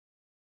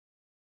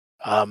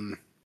 Do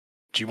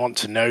you want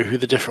to know who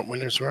the different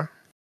winners were?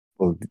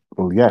 Well,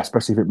 yeah,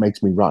 especially if it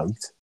makes me right.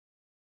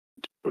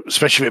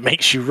 Especially if it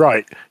makes you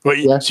right. Well,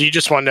 yeah. So you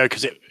just want to know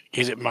because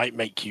it might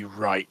make you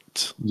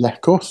right. Yeah,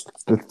 of course.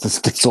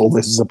 That's all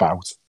this is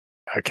about.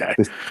 Okay.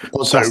 This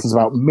podcast is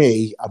about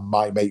me and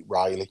my mate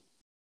Riley.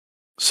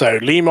 So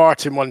Lee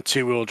Martin won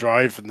 2-wheel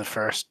drive in the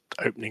first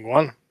opening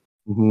one.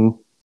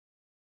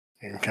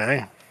 Mm-hmm.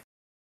 Okay.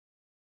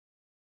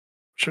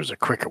 Sure, there's a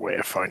quicker way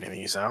of finding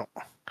these out.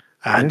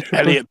 And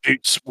Elliot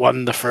Boots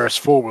won the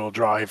first 4-wheel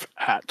drive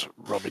at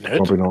Robin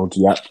Hood.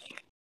 Yeah.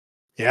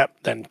 Yep.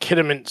 Then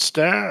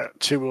Kidderminster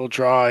 2-wheel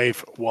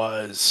drive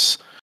was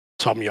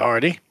Tom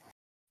Yardy.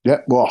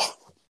 Yeah. Well.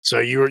 So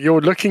you're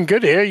looking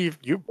good here. You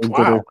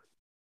wow.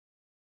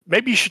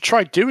 Maybe you should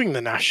try doing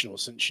the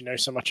nationals since you know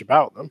so much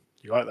about them.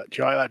 You like that?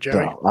 Do you like that,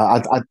 Jerry?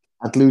 No,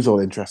 I'd lose all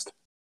interest.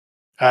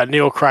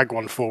 Neil Cragg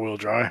won 4-wheel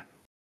drive.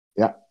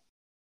 Yeah.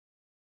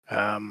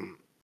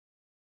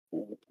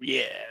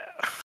 Yeah.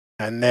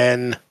 And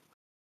then,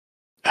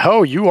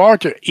 you are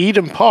to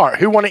Eden Park.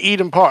 Who won at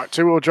Eden Park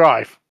 2-wheel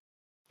drive?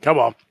 Come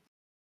on.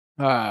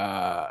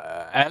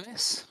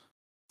 Ellis?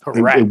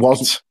 Correct. It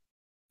wasn't.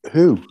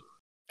 Who?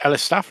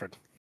 Ellis Stafford.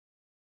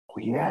 Oh,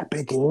 yeah,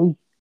 Big E.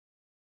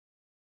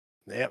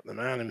 Yep, the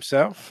man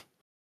himself.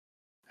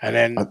 And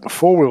then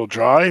 4-wheel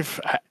drive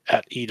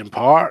at Eden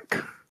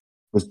Park.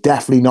 Was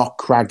definitely not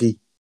Craggy.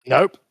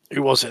 Nope.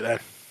 Who was it then?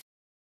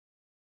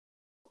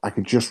 I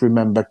could just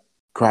remember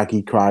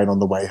Craggy crying on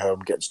the way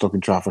home, getting stuck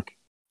in traffic.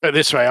 But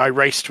this way, I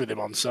raced with him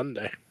on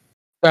Sunday.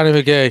 Danny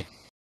McGee.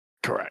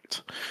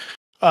 Correct.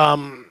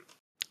 And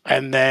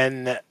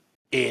then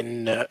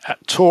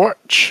at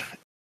Torch,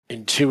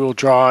 in two-wheel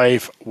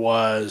drive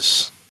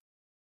was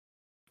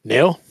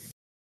Neil.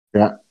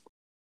 Yeah.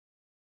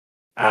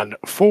 And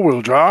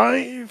four-wheel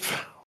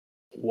drive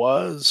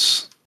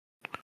was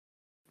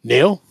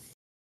Neil.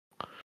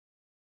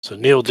 So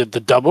Neil did the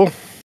double.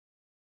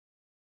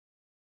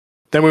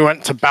 Then we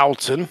went to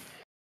Boughton.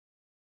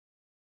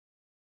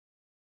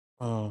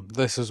 Oh,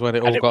 this is when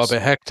it all got a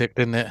bit hectic,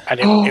 didn't it? And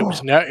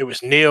it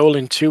was Neil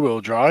in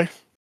two-wheel drive.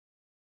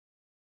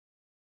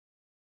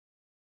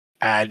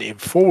 And in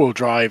four-wheel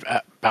drive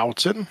at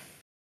Boughton.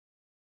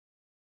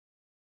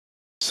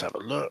 Let's have a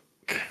look.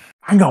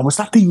 Hang on, was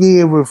that the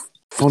year of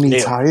funny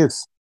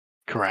tyres?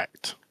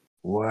 Correct.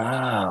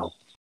 Wow.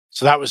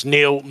 So that was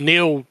Neil.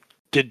 Neil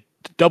did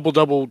double.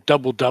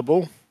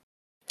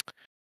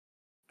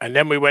 And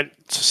then we went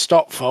to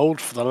Stotfold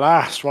for the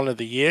last one of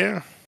the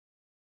year.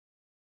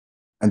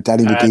 And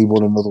Danny McGee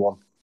won another one.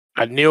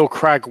 And Neil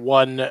Cragg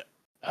won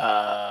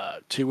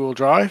two-wheel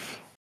drive.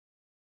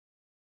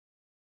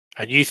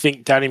 And you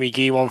think Danny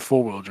McGee won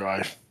four-wheel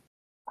drive?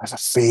 I have a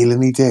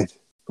feeling he did.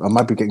 I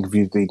might be getting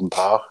confused with Eden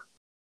Park.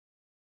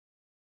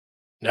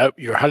 Nope,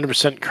 you're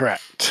 100%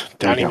 correct.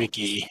 Danny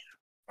McGee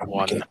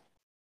won. Okay.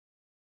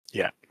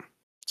 Yeah.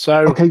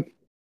 So, okay.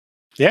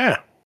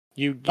 Yeah,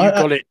 you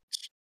got it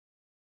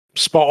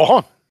spot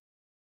on.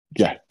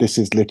 Yeah, this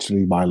is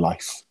literally my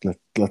life.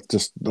 Let's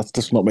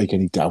just not make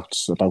any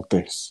doubts about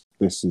this.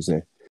 This is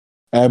it.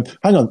 Hang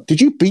on, did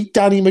you beat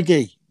Danny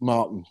McGee,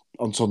 Martin,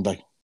 on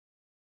Sunday?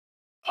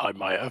 I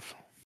might have.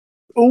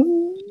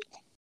 Oh,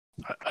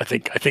 I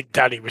think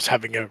Danny was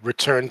having a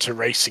return to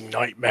racing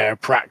nightmare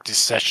practice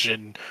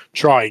session,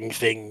 trying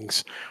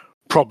things.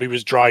 Probably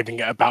was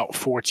driving at about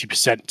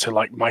 40% to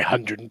like my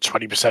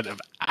 120% of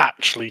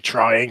actually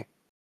trying.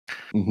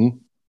 Mm-hmm.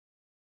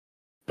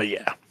 But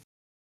yeah.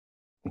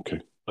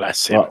 Okay.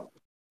 Bless him. Right.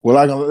 Well,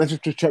 hang on. Let's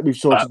just check we've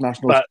sorted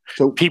nationals. But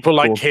so, people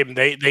like him,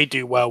 they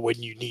do well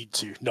when you need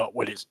to, not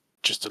when it's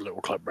just a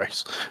little club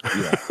race.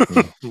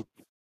 Yeah.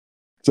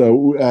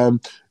 So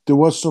there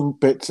was some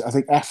bits. I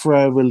think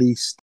EFRA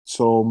released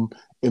some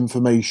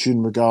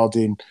information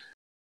regarding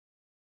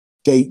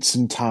dates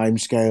and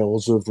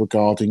timescales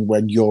regarding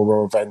when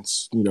Euro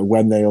events,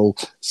 when they'll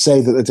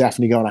say that they're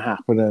definitely going to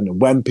happen and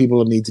when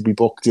people need to be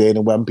booked in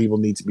and when people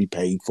need to be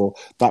paid for.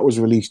 That was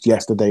released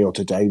yesterday or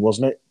today,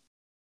 wasn't it?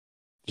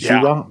 See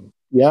that?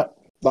 Yeah,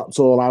 that's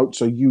all out.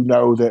 So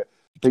that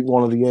I think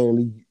one of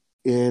the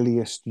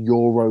earliest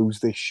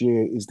Euros this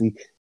year is the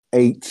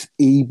 8th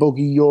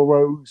e-buggy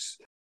Euros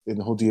in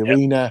the Huddy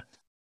Arena.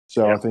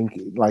 So I think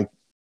like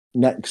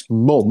next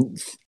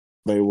month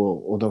they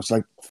will, or it's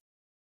like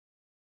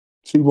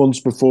 2 months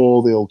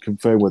before they'll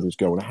confirm whether it's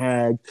going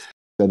ahead.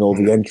 Then all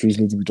the entries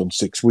need to be done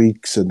 6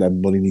 weeks, and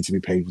then money needs to be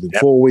paid within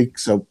 4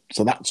 weeks. So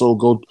that's all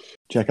good.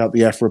 Check out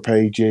the EFRA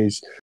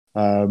pages.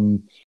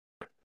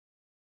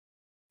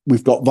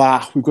 We've got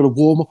that. We've got a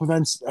warm-up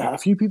event. A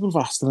few people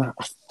have asked, and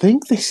I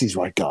think this is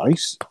right,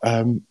 guys.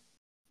 Have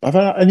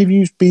any of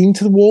you been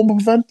to the warm-up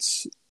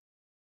events?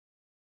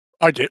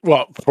 I did.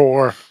 What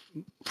for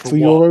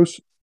Euros?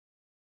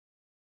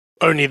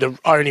 I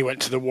only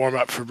went to the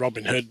warm-up for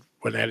Robin Hood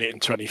when they had it in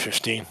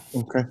 2015.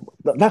 Okay,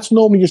 that's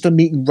normally just a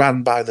meeting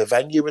ran by the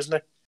venue, isn't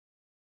it?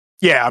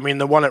 Yeah, I mean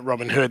the one at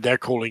Robin Hood, they're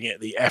calling it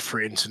the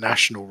EFRA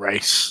International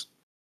Race.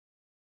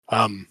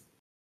 On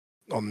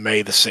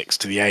May the 6th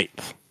to the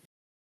 8th.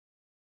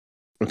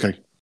 Okay,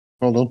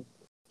 hold on.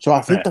 So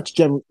I think that's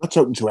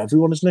open to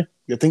everyone, isn't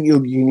it? I think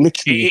you can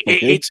literally.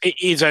 It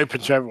is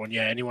open to everyone.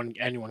 Yeah,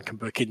 anyone can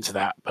book into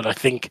that. But I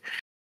think,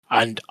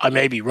 and I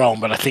may be wrong,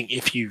 but I think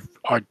if you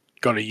are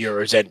got a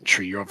Euros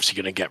entry, you're obviously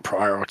going to get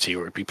priority,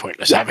 or it'd be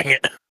pointless having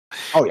it.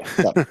 Oh yeah,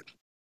 that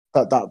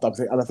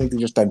thing. And I think they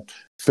just then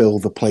fill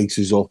the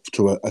places up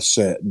to a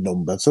certain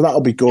number. So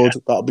that'll be good.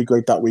 Yeah. That'll be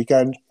great that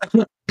weekend.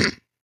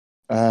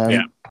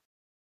 Yeah.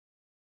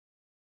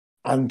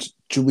 And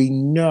do we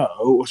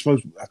know? I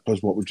suppose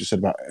what we've just said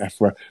about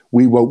EFRA,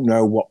 we won't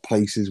know what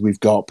places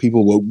we've got.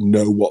 People won't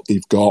know what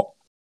they've got.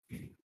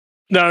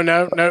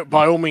 No.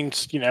 By all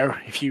means,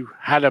 if you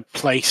had a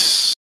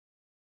place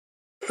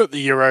at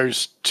the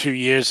Euros 2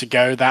 years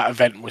ago, that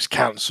event was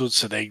cancelled,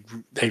 so they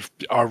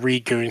are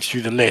re-going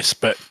through the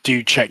list. But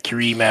do check your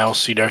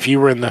emails. If you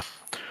were in the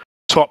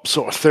top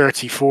sort of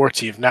 30,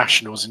 40 of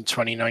nationals in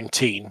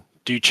 2019,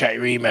 do check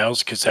your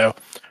emails because there'll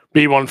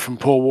be one from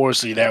Paul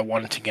Worsley there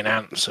wanting an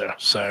answer.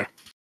 So,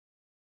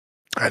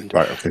 and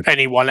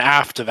anyone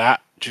after that,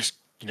 just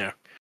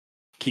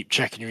keep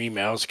checking your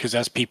emails because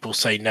as people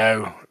say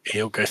no,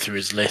 he'll go through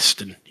his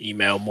list and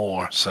email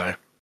more. So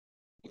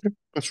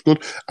that's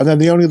good. And then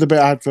the only other bit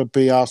I had for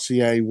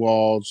BRCA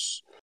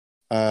was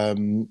there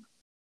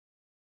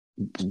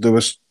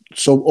was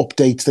some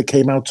updates that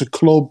came out to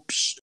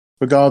clubs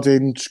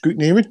regarding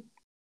scrutineering.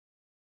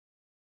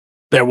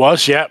 There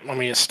was, yeah. I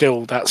mean,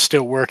 that's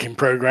still work in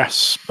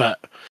progress,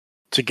 but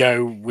to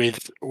go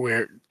with,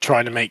 we're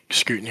trying to make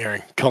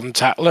scrutineering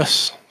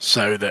contactless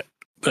so that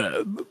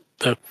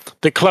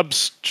the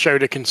clubs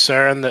showed a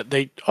concern that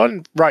they,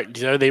 rightly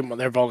so, they want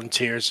their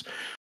volunteers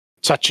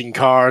touching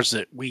cars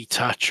that we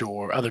touch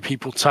or other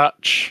people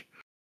touch.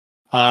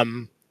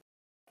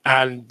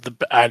 and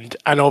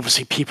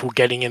obviously people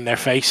getting in their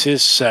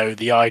faces. So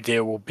the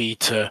idea will be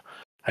to,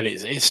 and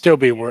it's still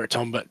being worked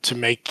on, but to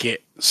make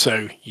it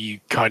so you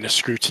kind of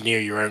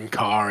scrutineer your own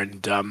car,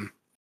 and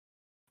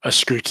a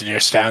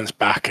scrutineer stands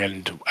back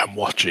and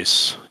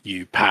watches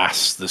you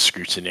pass the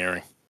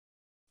scrutineering.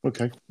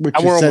 Okay,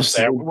 and we're almost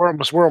there.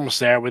 We're almost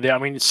there with it. I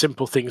mean, it's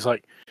simple things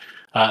like,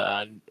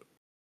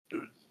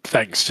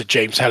 thanks to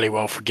James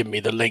Helliwell for giving me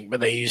the link, but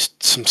they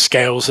used some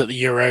scales at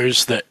the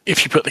Euros that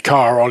if you put the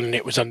car on and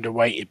it was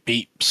underweight, it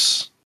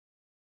beeps.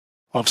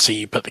 Obviously,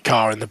 you put the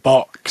car in the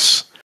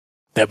box,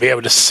 they'll be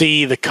able to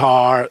see the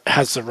car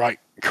has the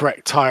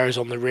correct tires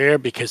on the rear,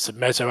 because the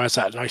Mezzo has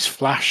that nice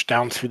flash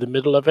down through the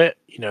middle of it.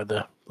 You know,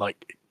 the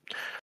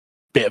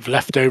bit of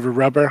leftover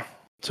rubber.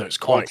 So it's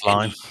quite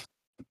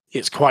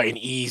an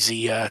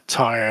easy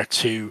tire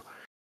to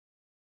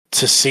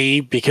see,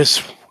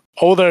 because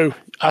although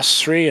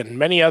us three and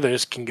many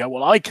others can go,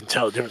 well, I can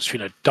tell the difference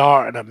between a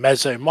Dart and a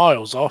Mezzo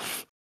miles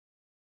off.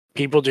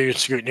 People do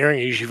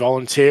scrutineering, usually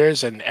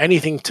volunteers, and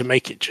anything to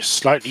make it just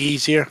slightly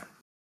easier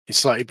is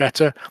slightly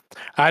better.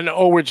 And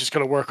all we're just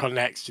going to work on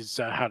next is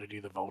how to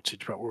do the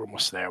voltage, but we're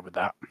almost there with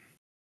that.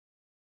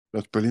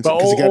 That's brilliant.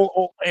 But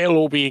it'll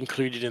all be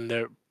included in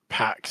the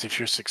packs. If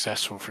you're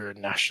successful for your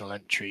national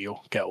entry,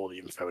 you'll get all the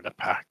info in a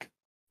pack.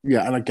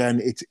 Yeah, and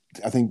again,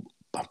 I think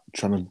I'm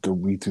trying to go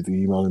read through the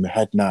email in my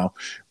head now.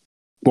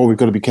 What we've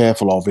got to be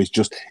careful of is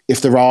just,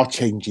 if there are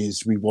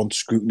changes, we want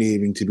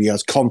scrutineering to be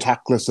as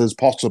contactless as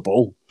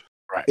possible,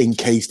 right, in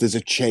case there's a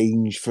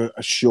change for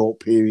a short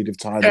period of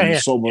time in the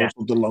summer or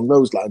something along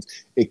those lines.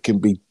 It can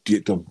be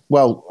done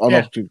well.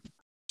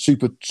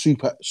 Super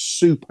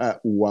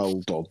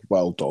well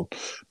done.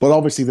 But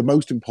obviously, the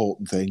most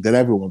important thing that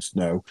everyone wants to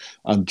know,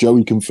 and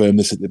Joey confirmed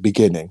this at the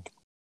beginning,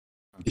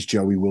 is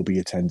Joey will be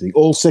attending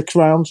all 6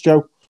 rounds.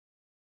 Joe.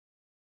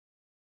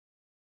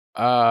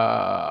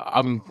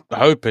 I'm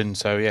hoping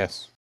so,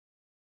 yes.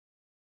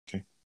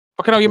 Okay.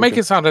 Okay, no, you make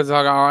it sound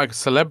like a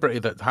celebrity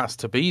that has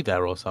to be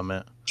there or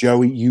something.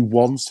 Joey, you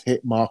once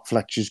hit Mark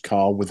Fletcher's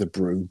car with a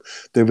broom.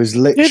 There was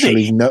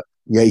literally no...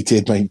 Yeah, he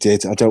did, mate, he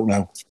did. I don't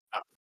know.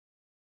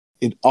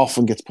 It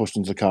often gets pushed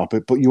under the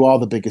carpet, but you are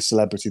the biggest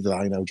celebrity that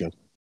I know, Joe.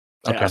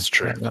 Okay, that's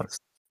true.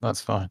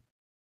 That's fine.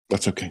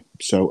 That's okay.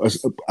 So,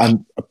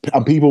 and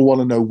people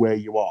want to know where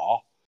you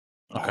are.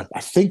 Okay.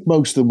 I think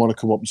most of them want to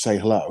come up and say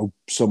hello.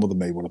 Some of them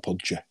may want to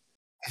punch you.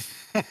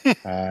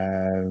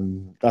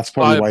 That's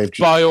probably why.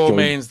 By all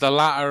means, the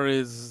latter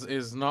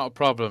is not a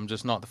problem,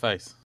 just not the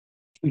face.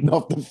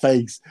 Not the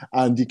face,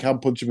 and you can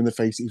punch him in the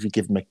face if you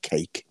give him a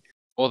cake.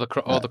 Or the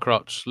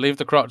crotch. Leave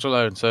the crotch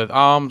alone. So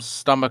arms,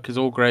 stomach is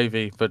all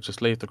gravy, but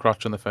just leave the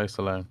crotch and the face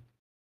alone.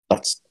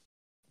 That's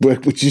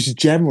which is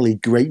generally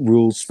great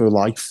rules for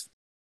life.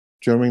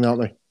 Do you know what I mean,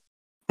 aren't they?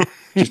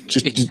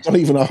 just not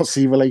even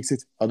RC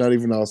related. I don't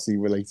even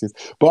RC related.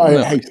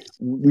 But hey,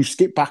 we've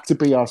skipped back to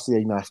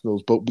BRCA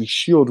Nationals, but we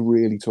should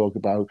really talk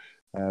about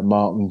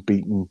Martin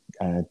beating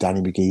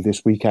Danny McGee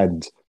this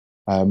weekend.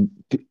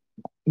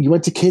 You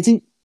went to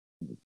Kiddie,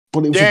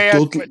 but it was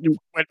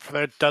went for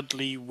the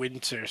Dudley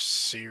Winter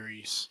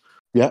Series.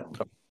 Yeah,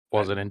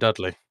 was it in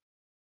Dudley?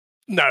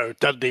 No,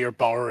 Dudley are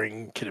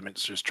borrowing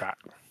Kidderminster's track.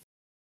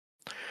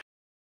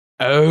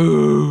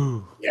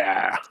 Oh,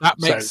 yeah, that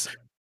makes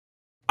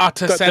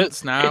utter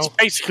sense now. It's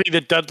basically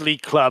the Dudley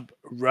Club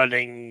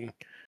running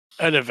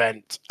an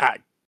event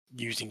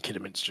using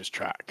Kidderminster's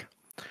track.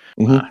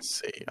 Mm-hmm. I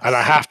see. And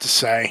I have to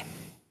say,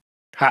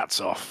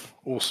 hats off.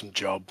 Awesome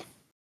job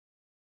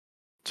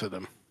to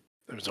them.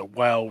 It was a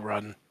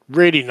well-run,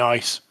 really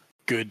nice,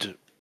 good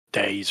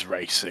day's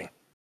racing.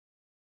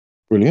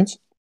 Brilliant.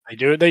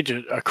 They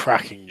do a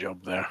cracking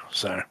job there.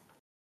 So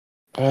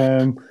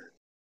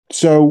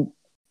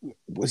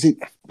was it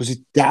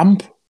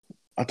damp?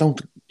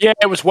 Yeah,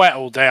 it was wet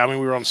all day. I mean,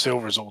 we were on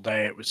silvers all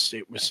day.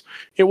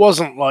 It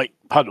wasn't like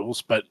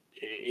puddles, but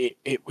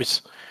it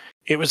was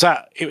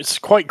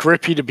quite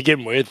grippy to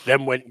begin with.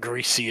 Then went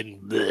greasy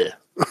and bleh.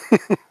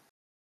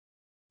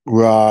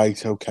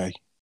 Right. Okay.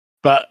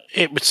 But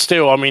it was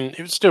still. I mean,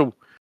 it was still.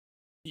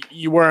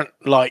 You weren't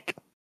like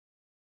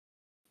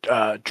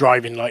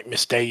driving like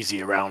Miss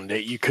Daisy around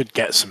it. You could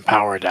get some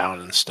power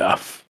down and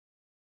stuff.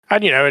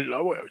 And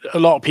a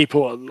lot of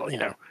people,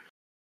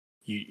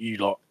 you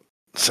lot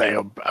say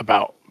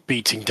about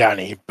beating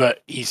Danny,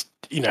 but he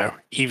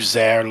was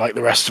there like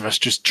the rest of us,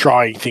 just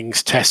trying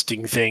things,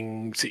 testing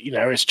things.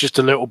 It's just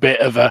a little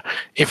bit of a,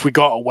 if we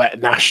got a wet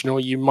national,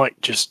 you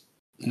might just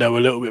know a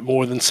little bit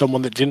more than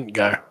someone that didn't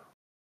go.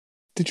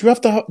 Did you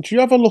have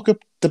a look at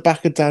the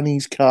back of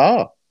Danny's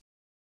car?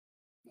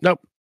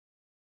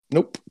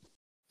 Nope.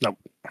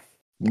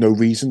 No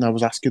reason I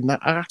was asking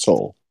that at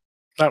all.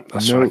 No,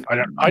 that's fine.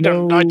 I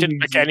didn't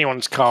look at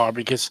anyone's car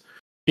because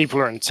people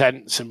are in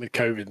tents, and with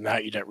COVID and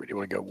that, you don't really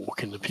want to go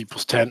walk into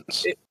people's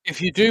tents.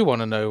 If you do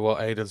want to know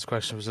what Aidan's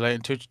question was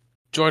relating to,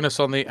 join us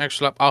on the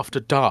Extra Lap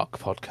After Dark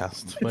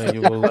podcast, where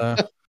you will.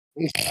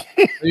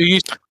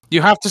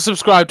 You have to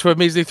subscribe to a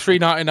measly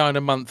 $3.99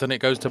 a month, and it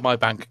goes to my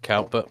bank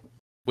account. But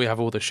we have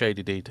all the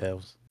shady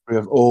details. We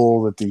have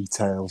all the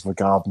details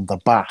regarding the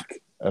back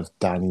of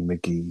Danny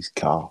McGee's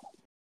car.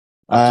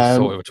 I just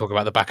thought we were talking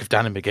about the back of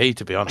Danny McGee,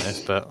 to be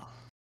honest, but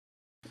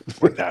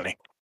poor Danny.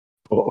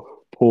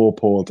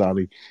 Poor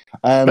Danny.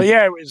 But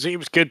yeah, it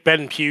was good.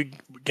 Ben Pugh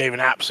gave an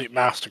absolute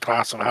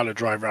masterclass on how to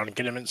drive around in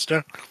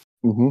Kidderminster.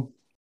 Mm-hmm.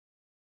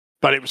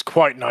 But it was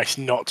quite nice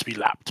not to be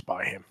lapped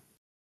by him.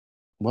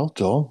 Well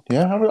done.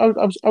 Yeah,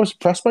 I was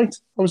impressed, mate.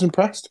 I was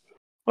impressed.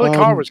 Well, the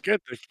car was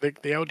good. The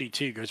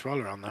LD2 goes well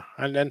around there.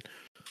 And then,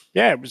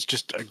 yeah, it was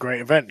just a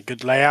great event.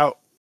 Good layout.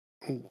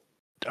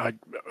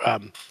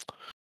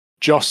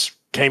 Joss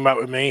came out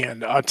with me,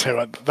 and I tell you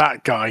what,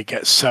 that guy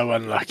gets so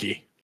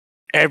unlucky.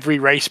 Every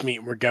race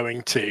meet we're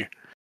going to,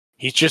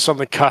 he's just on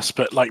the cusp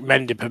at like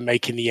Mendip and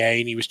making the A,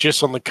 and he was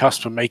just on the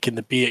cusp of making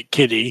the B at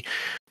Kiddie.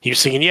 He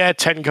was thinking,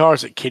 10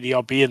 cars at Kiddie,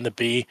 I'll be in the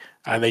B,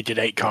 and they did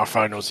 8-car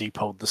finals. He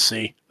pulled the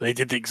C. They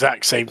did the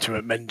exact same to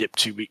him at Mendip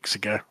 2 weeks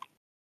ago.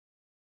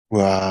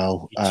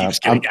 Wow. He keeps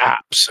getting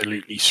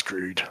absolutely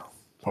screwed.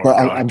 But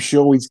I'm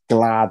sure he's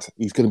glad.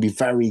 He's going to be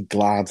very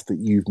glad that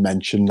you've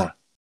mentioned that.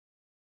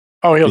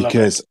 Oh, he'll love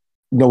it.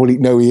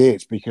 No, he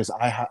is, because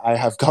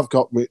I've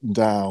got written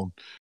down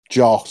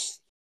Joss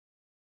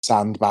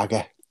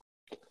Sandbagger.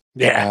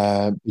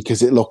 Yeah.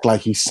 Because it looked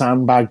like he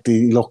sandbagged.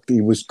 He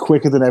was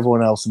quicker than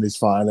everyone else in his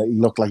final. He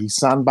looked like he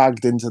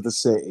sandbagged into the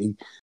city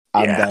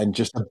and then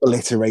just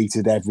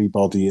obliterated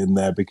everybody in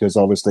there, because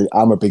obviously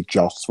I'm a big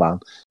Joss fan.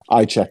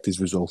 I checked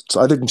his results.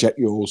 I didn't check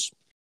yours.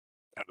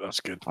 Yeah, that's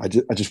good. I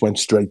just went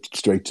straight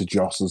to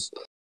Joss's.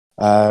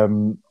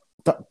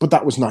 But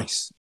that was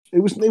nice. It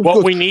was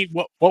what good.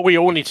 What we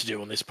all need to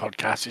do on this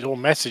podcast is all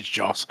message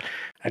Joss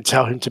and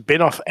tell him to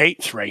bin off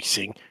 8th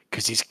racing,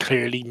 because he's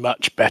clearly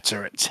much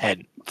better at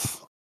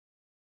 10th.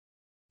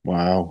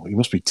 Wow, he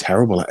must be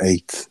terrible at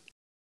 8th.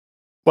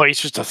 Well,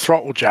 he's just a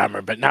throttle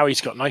jammer, but now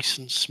he's got nice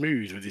and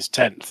smooth with his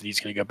 10th, and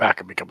he's going to go back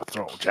and become a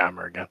throttle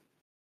jammer again.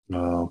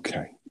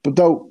 Okay, but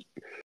though,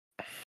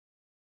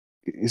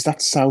 is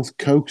that South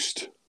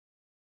Coast?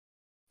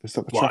 Is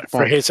that the track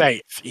for his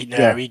 8th?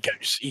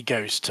 He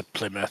goes to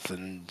Plymouth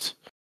and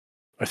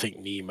I think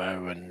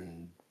Nemo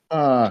and.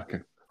 Okay.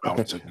 I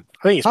think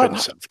he's been to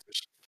South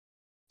Coast.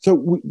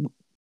 So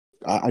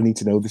I need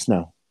to know this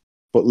now,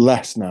 but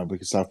less now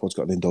because Southport's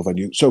got an indoor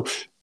venue. So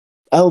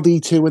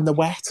LD2 in the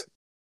wet.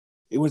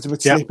 It was a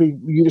bit slippy.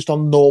 You just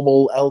on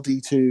normal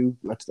LD2.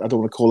 I don't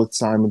want to call it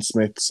Simon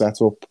Smith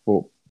setup,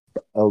 but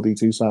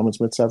LD2 Simon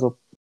Smith setup.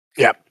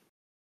 Yep.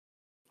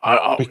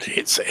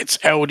 It's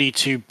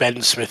LD2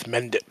 Ben Smith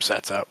Mendip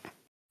setup.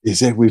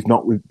 Is it? We've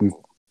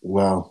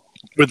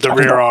with the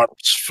rear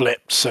arms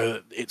flipped, so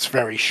that it's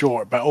very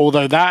short. But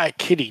although that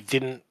Kiddie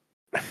didn't,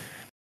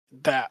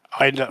 I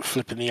ended up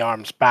flipping the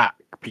arms back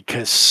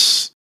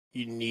because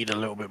you need a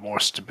little bit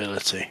more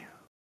stability.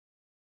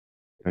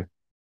 Okay.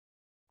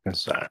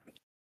 So.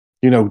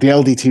 The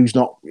LD2's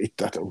not,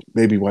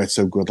 maybe why it's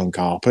so good on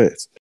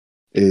carpet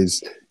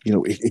is,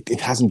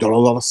 it hasn't got a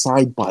lot of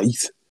side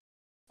bite.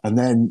 And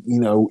then,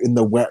 in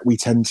the wet, we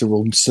tend to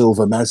run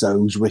silver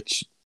mezzos,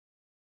 which,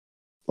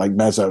 like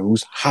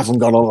mezzos, haven't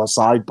got a lot of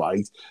side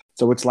bite.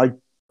 So it's like,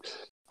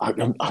 I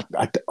don't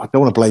want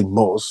to blame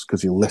Muzz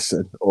because he'll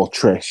listen, or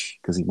Trish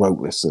because he won't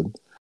listen.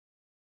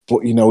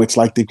 But, it's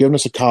like they've given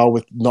us a car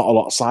with not a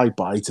lot of side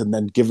bite and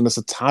then given us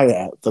a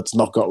tyre that's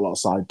not got a lot of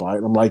side bite.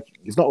 And I'm like,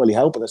 you're not really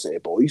helping us here,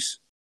 boys.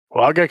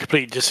 Well, I'll go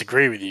completely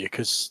disagree with you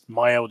because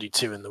my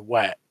LD2 in the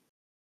wet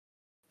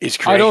is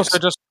great. I'd also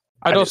just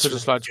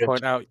like to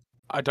point out,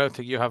 I don't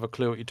think you have a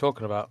clue what you're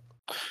talking about.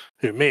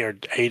 Who, me or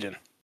Aiden?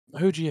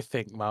 Who do you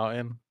think,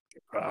 Martin?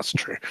 Well, that's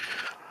true.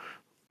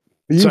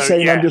 Are you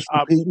saying I'm just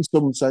repeating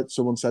someone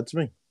said to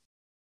me?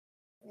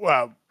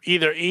 Well,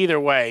 either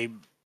way,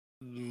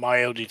 my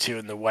LD2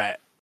 in the wet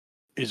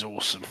is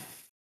awesome.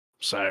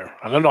 So,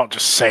 and I'm not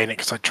just saying it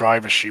because I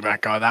drive a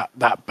Schumacher.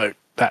 That boat,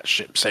 that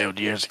ship sailed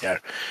years ago.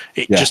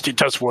 It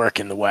does work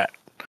in the wet.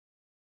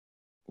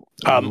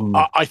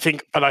 I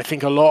think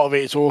a lot of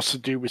it is also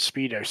to do with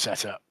speedo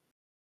setup.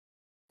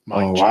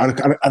 And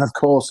of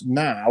course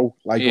now,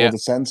 all the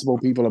sensible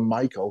people and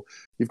Michael,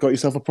 you've got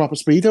yourself a proper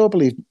speedo, I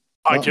believe.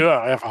 I do.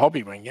 I have a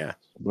hobby wing, yeah.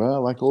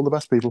 Well, like all the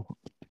best people.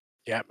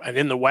 Yeah, and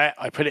in the wet,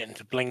 I put it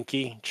into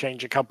Blinky,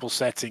 change a couple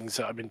settings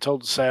that I've been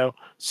told to sell.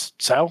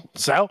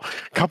 A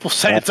couple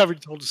settings I've been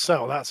told to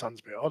sell. That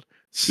sounds a bit odd.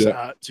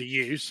 To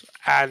use,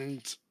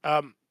 and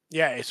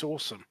it's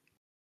awesome.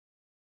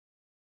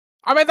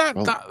 I mean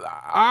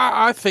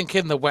I think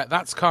in the wet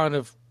that's kind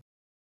of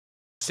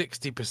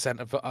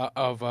 60%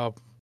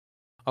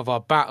 of our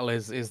battle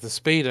is the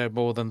speedo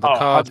more than the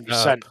car.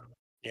 100%.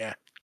 Yeah.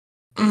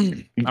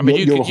 I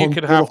mean, you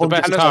could have the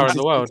best car in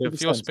the world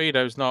if your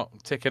speedo's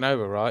not ticking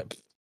over right,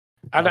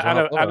 and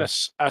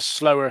a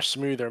slower,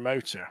 smoother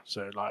motor.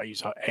 So like I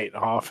use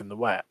 8.5 in the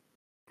wet.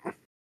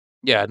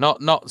 Yeah,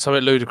 not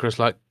something ludicrous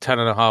like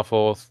 10.5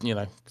 or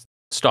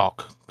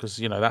stock, because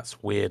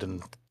that's weird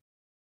and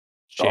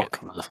shit.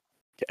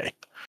 Okay.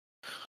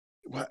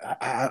 Well,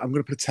 I'm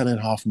going to put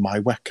 10.5 in my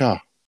wet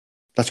car.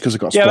 That's because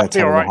I've got a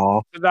spare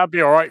 10.5. That'd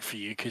be all right for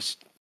you because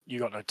you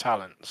got no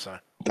talent. So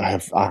I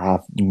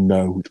have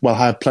no. Well,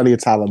 I have plenty of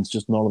talents,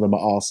 just none of them are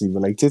RC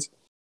related.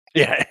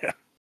 Yeah.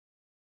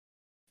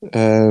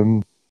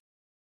 Okay,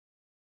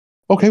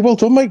 well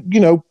done, mate. You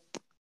know,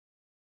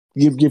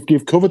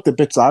 you've covered the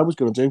bits I was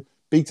going to do.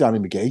 Beat Danny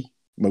McGee,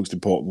 most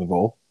important of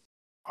all.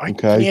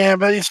 Okay. Yeah,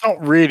 but it's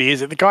not really,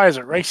 is it? The guy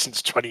hasn't raced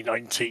since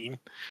 2019.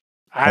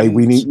 Hey,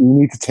 we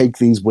need to take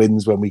these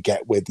wins when we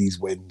get with these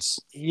wins.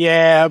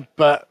 Yeah,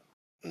 but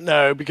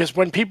no, because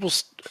when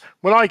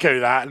I go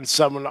that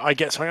and I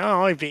get something,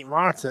 oh, I beat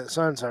Martin at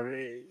so-and-so,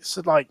 it's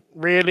like,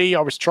 really?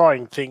 I was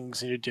trying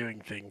things and you're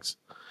doing things.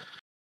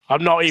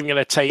 I'm not even going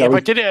to tell you. If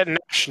I did it at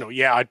National,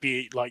 yeah, I'd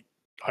be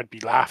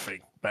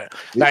laughing, but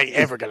that ain't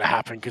ever going to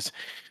happen because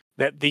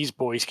these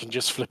boys can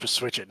just flip a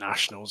switch at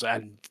Nationals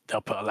and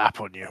they'll put a lap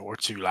on you or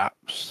 2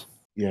 laps.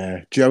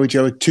 Yeah, Joey,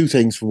 2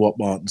 things from what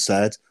Martin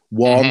said.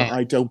 One,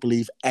 I don't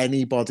believe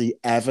anybody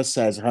ever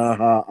says,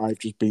 ha, I've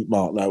just beat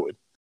Martin Owen.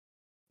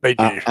 They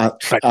do.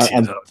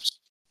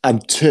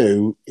 And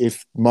 2,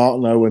 if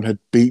Martin Owen had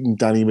beaten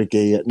Danny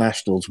McGee at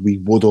Nationals, we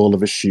would all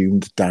have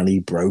assumed Danny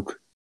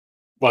broke.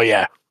 Well,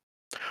 yeah.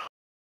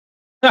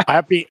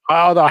 I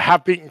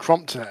have beaten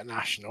Crompton at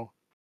National.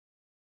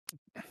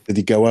 Did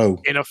he go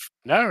home? In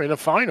a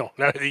final.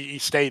 No, he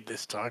stayed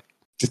this time.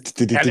 Did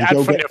he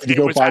go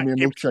buy me a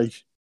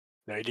milkshake?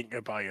 No, he didn't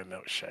go buy you a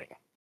milkshake.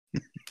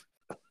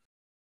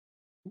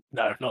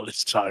 No, not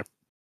this time.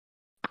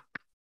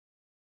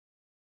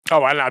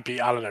 Oh, and I beat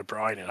Alan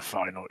O'Brien in a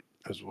final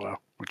as well,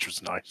 which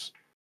was nice.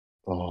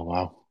 Oh,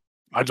 wow.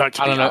 I'd like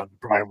to beat Alan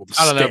O'Brien with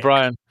a Alan stick.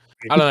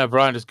 Alan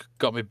O'Brien just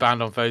got me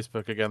banned on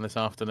Facebook again this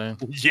afternoon.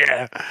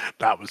 Yeah,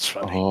 that was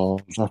funny. Oh,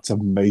 that's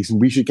amazing.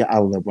 We should get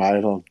Alan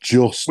O'Brien on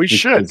We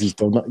should. He's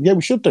done that. Yeah,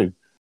 we should do.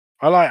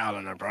 I like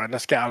Alan O'Brien.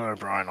 Let's get Alan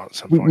O'Brien on at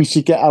some point. We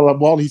should get Alan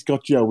while he's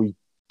got Joey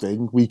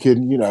thing. We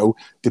can,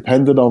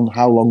 depending on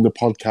how long the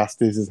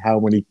podcast is how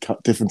many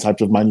different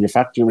types of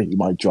manufacturer he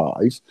might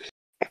drive.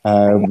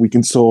 We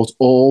can sort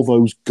all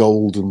those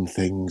golden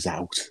things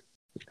out.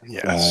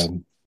 Yes.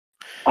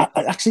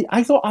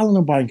 I thought Alan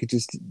O'Brien could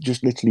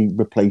just literally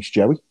replace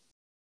Joey.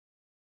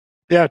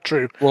 Yeah,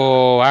 true.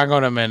 Whoa, hang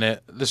on a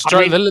minute.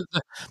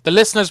 The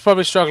listener's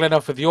probably struggling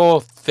enough with your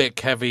thick,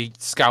 heavy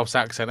Scouse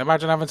accent.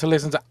 Imagine having to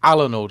listen to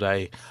Alan all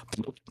day.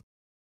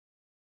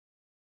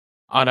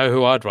 I know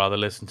who I'd rather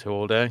listen to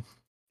all day.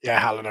 Yeah,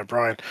 Alan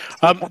O'Brien.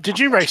 Did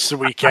you race the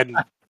weekend,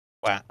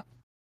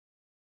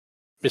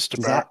 Mr.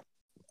 Burr?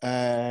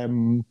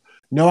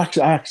 No,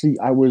 actually,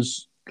 I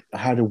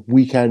had a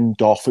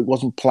weekend off. It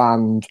wasn't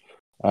planned.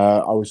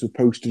 I was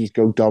supposed to just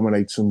go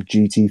dominate some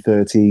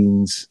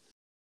GT13s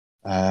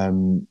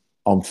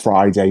on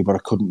Friday, but I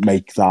couldn't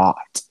make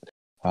that.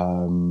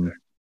 No.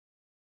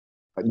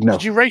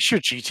 Did you race your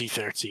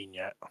GT13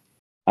 yet?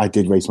 I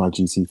did race my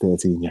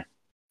GT13, yeah.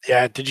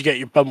 Yeah, did you get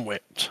your bum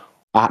whipped?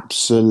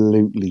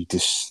 Absolutely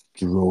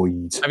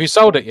destroyed. Have you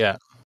sold it yet?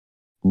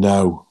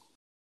 No.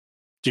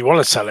 Do you want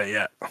to sell it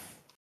yet?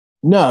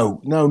 No,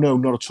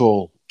 not at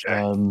all.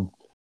 Okay.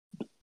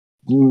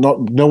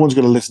 No one's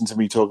going to listen to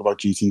me talk about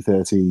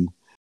GT13.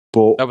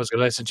 But no one's going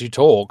to listen to you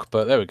talk,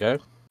 but there we go.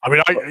 I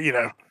mean,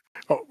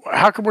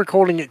 how come we're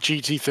calling it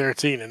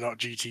GT13 and not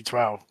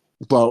GT12?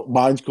 Well,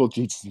 mine's called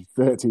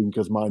GT13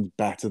 because mine's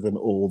better than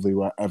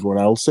everyone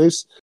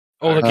else's.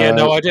 All the gear,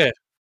 no idea.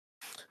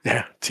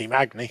 Yeah, Team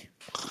Agni.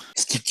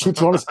 To be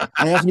honest,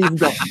 I haven't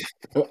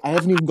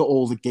even got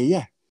all the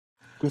gear.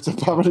 Because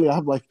apparently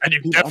I'm like... And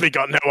you've definitely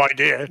got no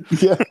idea.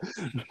 Yeah.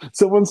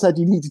 Someone said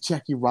you need to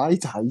check your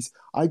ride height.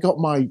 I got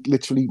my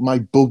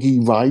buggy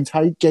ride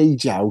height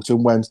gauge out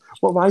and went,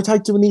 what ride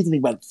height do we need? And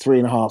he went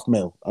 3.5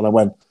 mil. And I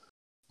went,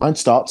 mine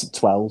starts at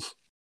 12.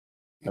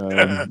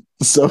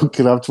 So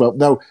can I have 12?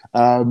 No.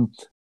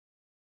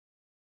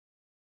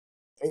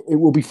 It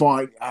will be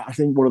fine. I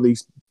think one of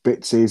these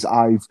bits is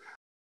I've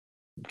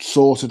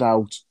sorted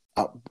out.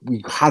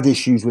 We had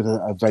issues with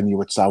a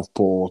venue at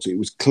Southport. It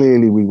was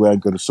clearly we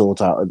weren't going to sort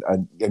out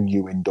a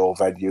new indoor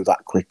venue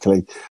that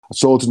quickly. I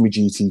sorted my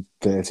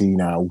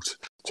GT13 out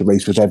to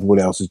race with everyone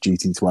else's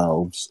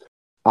GT12s,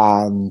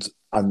 and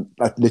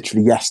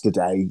literally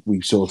yesterday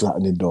we sorted out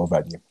an indoor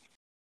venue.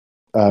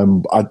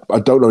 I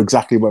don't know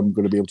exactly when we're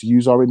going to be able to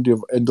use our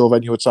indoor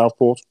venue at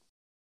Southport,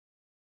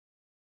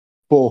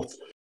 but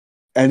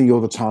any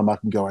other time I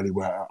can go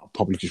anywhere, I'll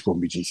probably just run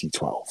my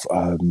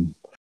GT12.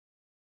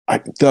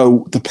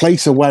 Though the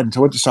place I went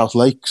to South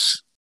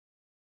Lakes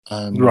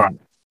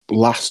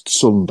last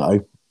Sunday.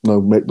 No,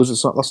 was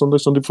it last Sunday?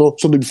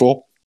 Sunday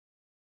before.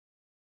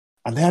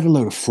 And they had a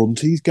load of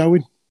fronties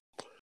going.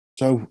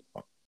 So,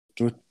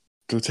 do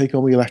I take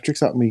all my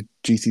electrics out of my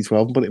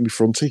GT12 and put it in my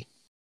frontie?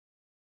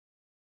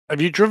 Have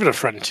you driven a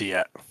frontie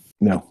yet?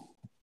 No.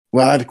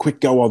 Well, I had a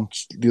quick go on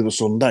the other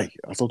Sunday.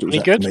 I thought it was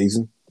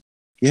amazing.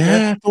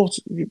 Yeah, I thought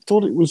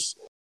it was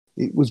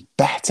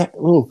better.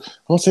 Well, I'm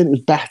not saying it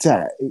was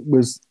better. It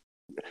was.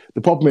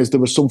 The problem is there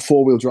was some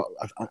 4-wheel drive.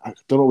 I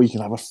don't know where you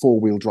can have a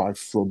 4-wheel drive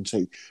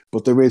frontie,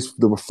 but there were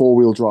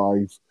 4-wheel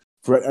drive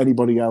for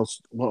anybody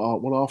else. What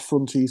are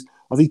fronties?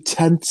 Are they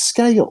 10th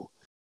scale?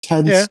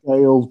 10th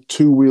scale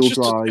 2-wheel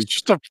drive. It's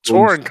just a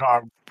touring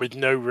car with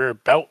no rear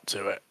belt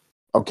to it.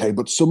 Okay,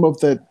 but some of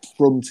the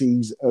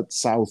fronties at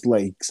South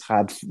Lakes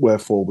were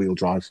 4-wheel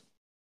drive.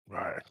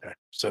 Right. Okay.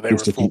 So they were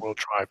 4-wheel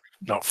drive,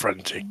 not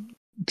fronty.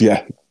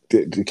 Yeah,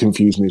 it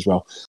confused me as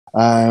well.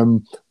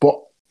 But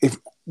if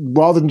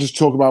rather than just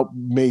talk about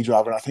me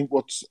driving, I think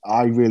what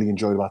I really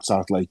enjoyed about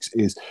South Lakes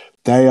is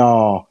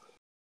the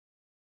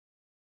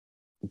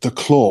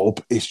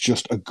club is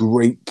just a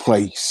great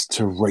place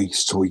to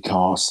race toy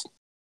cars.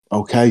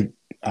 Okay,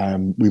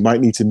 we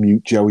might need to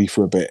mute Joey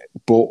for a bit,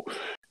 but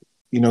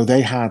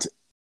they had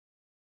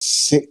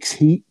 6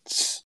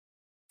 heats.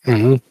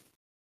 Mm-hmm.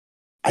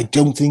 I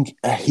don't think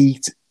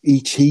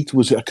each heat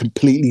was a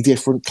completely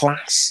different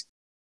class.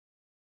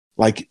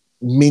 Like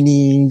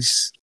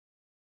minis,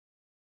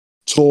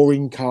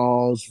 touring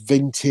cars,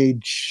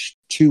 vintage,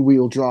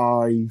 2-wheel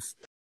drive,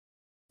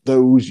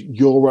 those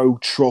Euro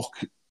truck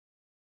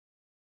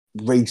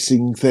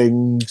racing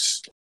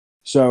things.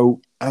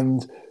 So,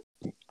 and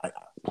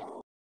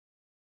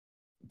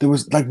there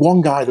was there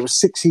was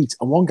 6 heats,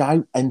 and one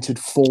guy entered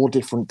 4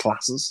 different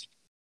classes.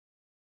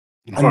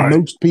 And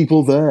most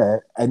people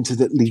there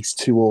entered at least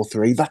 2 or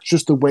 3. That's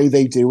just the way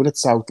they do it at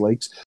South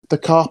Lakes. The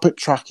carpet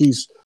track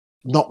is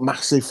not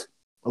massive,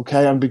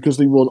 okay? And because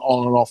they run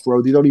on and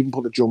off-road, they don't even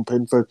put a jump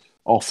in for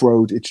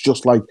off-road. It's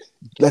just like,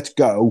 let's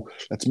go.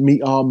 Let's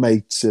meet our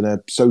mates in a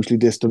socially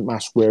distant,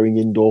 mask-wearing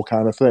indoor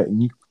kind of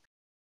thing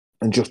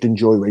and just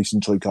enjoy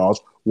racing toy cars,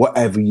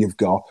 whatever you've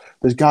got.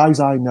 There's guys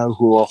I know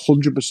who are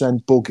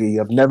 100% buggy,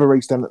 have never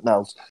raced anything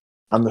else,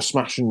 and they're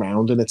smashing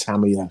around in a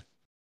Tamiya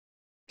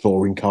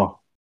touring car.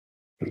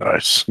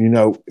 Nice.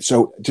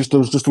 So there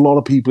was just a lot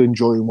of people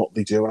enjoying what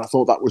they do, and I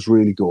thought that was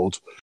really good.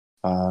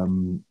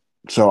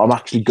 So I'm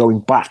actually going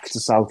back to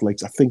South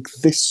Lakes, I think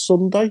this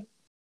Sunday,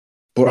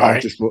 but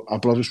I'll just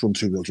run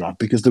 2-wheel drive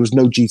because there was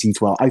no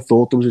GT12. I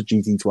thought there was a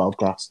GT12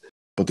 class,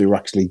 but they were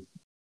actually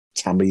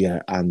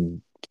Tamiya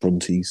and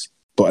Fronties.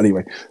 But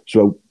anyway,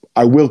 so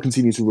I will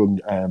continue to run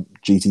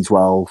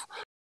GT12.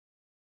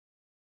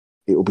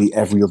 It will be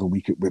every other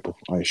week at Ribble,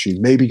 I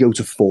assume. Maybe go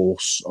to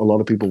Force. A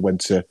lot of people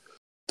went to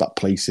that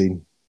place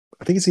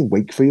I think it's in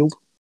Wakefield,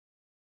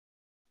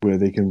 where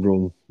they can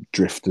run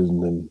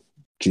drifting and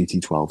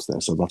GT12s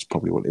there. So that's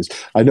probably what it is.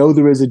 I know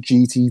there is a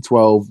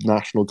GT12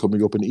 National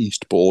coming up in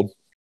Eastbourne.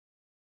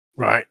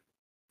 Right.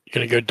 You're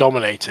going to go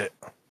dominate it?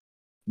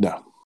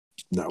 No,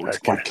 it's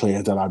quite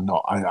clear that I'm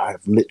not. I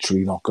have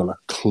literally not got a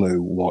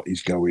clue what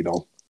is going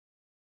on.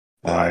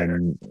 Right.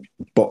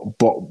 But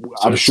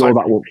I'm sure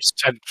that will.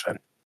 10th then.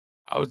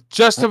 I was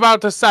just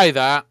about to say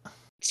that.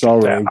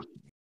 Sorry.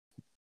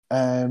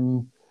 Yeah.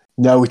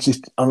 No, it's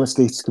just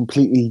honestly, it's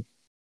completely.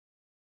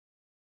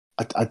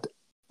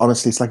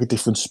 Honestly, it's like a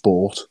different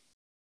sport.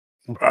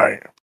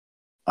 Right.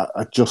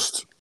 I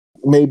just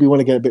maybe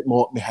when I get a bit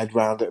more my head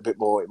around it a bit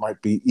more, it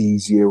might be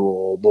easier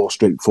or more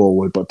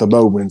straightforward. But at the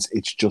moment,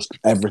 it's just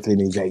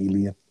everything is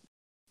alien.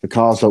 The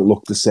cars don't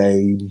look the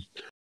same.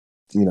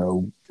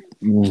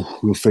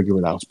 We'll figure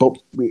it out. But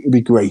it'd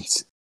be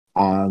great,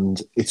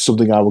 and it's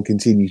something I will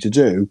continue to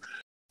do.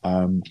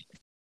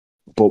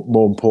 But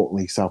more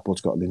importantly,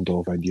 Southport's got an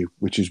indoor venue,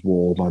 which is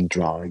warm and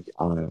dry.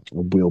 And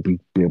we'll be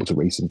able to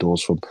race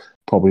indoors from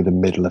probably the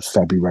middle of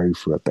February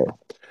for a bit.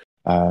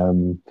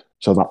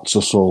 So that's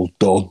us all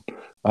done.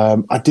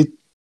 I did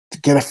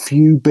get a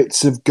few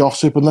bits of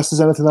gossip. Unless there's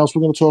anything else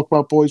we're going to talk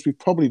about, boys, we've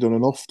probably done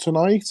enough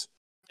tonight.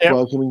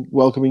 Yep.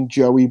 Welcoming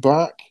Joey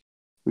back.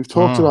 We've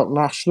talked about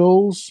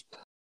nationals.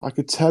 I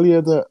could tell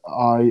you that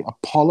I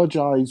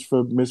apologise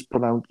for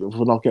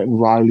not getting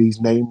Riley's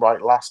name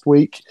right last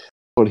week,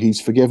 but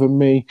he's forgiven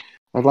me.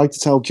 I'd like to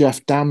tell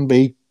Jeff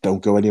Danby,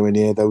 don't go anywhere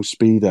near those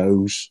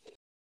Speedos.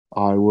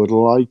 I would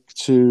like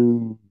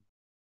to...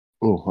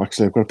 Oh,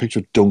 actually, I've got a picture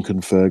of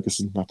Duncan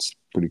Ferguson. That's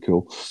pretty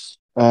cool.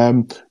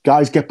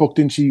 Guys, get booked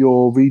into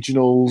your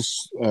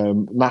regionals.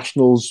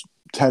 Nationals,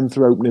 10th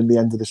are opening the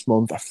end of this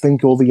month. I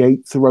think all the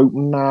 8th are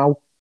open now.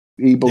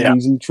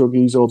 E-buggies,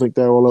 E-chuggies, I think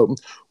they're all open.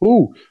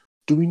 Oh,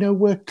 do we know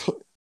where...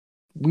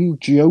 we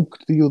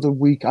joked the other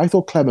week. I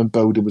thought Clement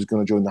Bowden was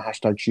going to join the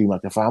hashtag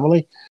Schumacher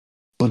family,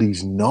 but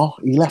he's not.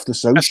 He left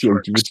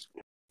associated with...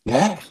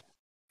 Yeah.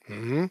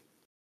 Mm-hmm.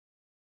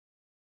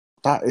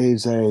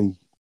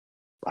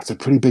 That's a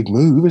pretty big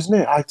move, isn't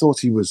it? I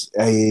thought he was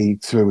AA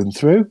through and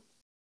through.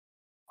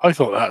 I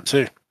thought that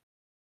too.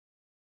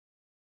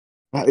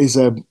 That is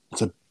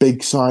it's a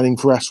big signing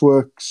for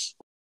S-Works.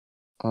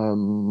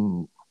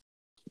 What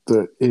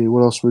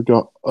else we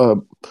got?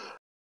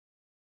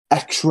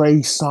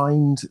 X-Ray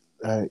signed,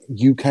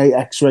 UK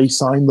X-Ray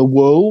signed the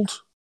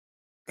world.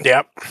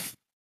 Yep.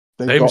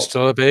 They've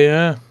still a bit,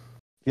 yeah.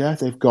 Yeah,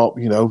 they've got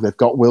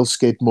Will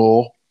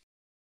Skidmore.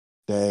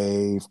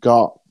 They've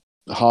got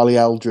Harley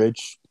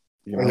Eldridge.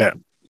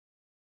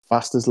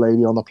 Fastest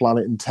lady on the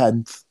planet in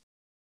 10th.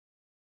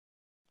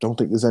 Don't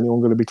think there's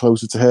anyone going to be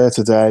closer to her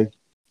today.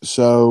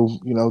 So,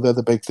 they're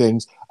the big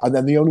things. And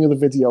then the only other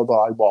video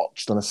that I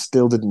watched, and I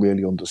still didn't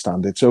really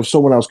understand it. So if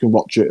someone else can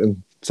watch it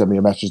and send me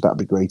a message, that'd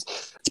be great.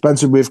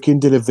 Spencer Rivkin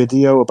did a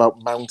video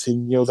about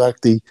mounting,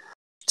 the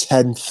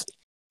 10th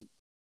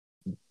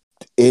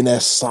inner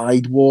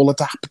sidewall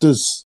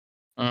adapters.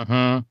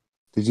 Mm-hmm.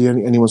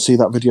 Did anyone see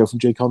that video from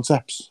J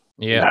Concepts?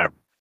 Yeah. No.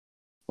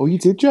 Oh, you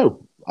did,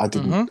 Joe? I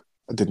didn't.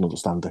 Mm-hmm. I didn't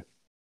understand it.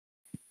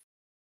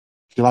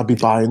 Should I be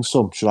buying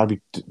some? Should I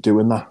be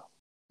doing that?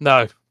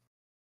 No.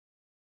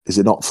 Is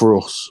it not for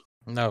us?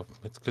 No,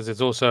 it's because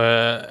it's also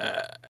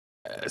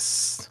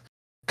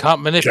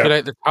can't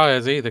manipulate the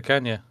tyres either,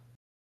 can you?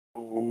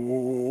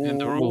 In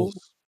the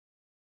rules.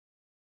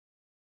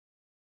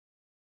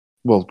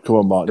 Well, come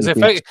on,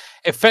 Martin.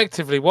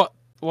 Effectively, what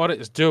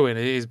it's doing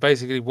is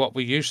basically what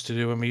we used to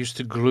do when we used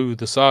to glue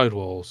the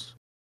sidewalls.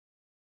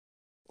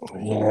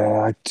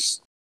 Yeah,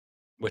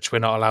 which we're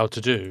not allowed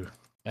to do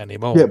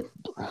anymore. Yeah.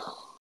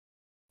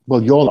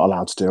 Well, you're not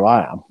allowed to do.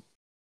 I am.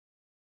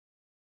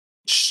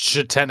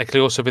 Should technically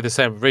also be the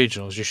same with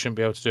regionals. You shouldn't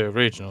be able to do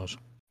regionals.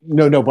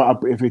 No, but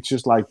if it's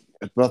just like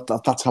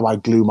that's how I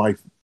glue my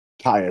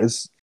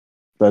tyres,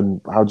 then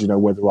how do you know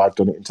whether I've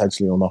done it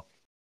intentionally or not?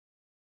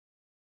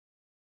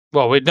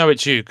 Well, we know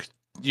it's you.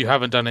 You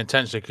haven't done it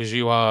intentionally because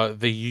you are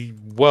the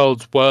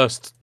world's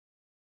worst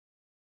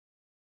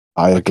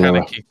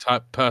mechanic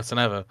type person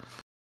ever.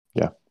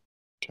 Yeah.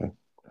 Okay.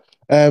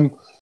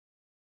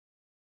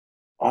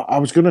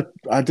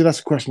 I did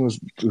ask a question. I was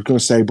gonna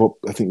say, but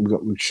I think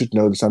we should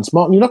know the sense.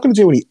 Martin, you're not going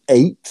to do any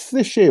 8th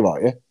this year,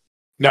 are you?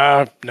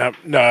 No.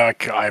 I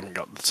haven't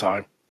got the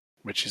time,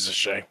 which is a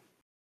shame.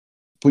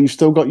 But you've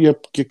still got your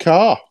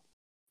car.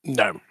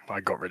 No,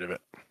 I got rid of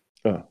it.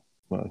 Oh,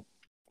 well,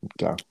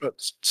 damn. But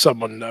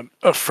someone,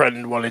 a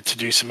friend, wanted to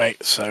do some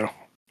 8, so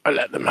I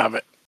let them have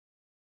it.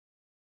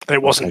 And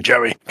it wasn't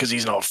Joey because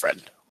he's not a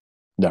friend.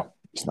 No,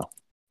 he's not.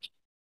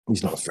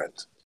 He's not a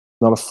friend.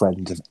 Not a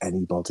friend of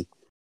anybody.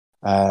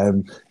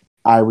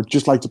 I would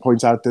just like to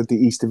point out that the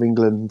East of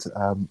England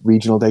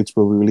regional dates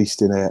will be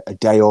released in a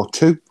day or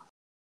two.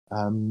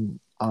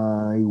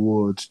 I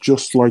would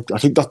just like. I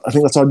think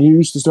that's our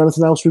news. Is there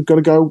anything else we've got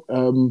to go?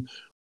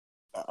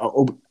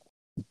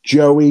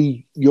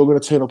 Joey, you're going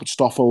to turn up at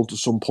Stoffold at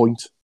some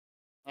point.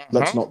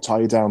 Let's not tie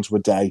you down to a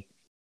day.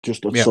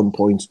 Just at some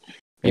point.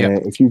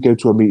 If you go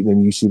to a meeting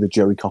and you see the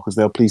Joey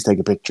Cockersdale, please take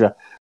a picture.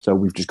 So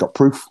we've just got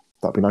proof.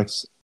 That'd be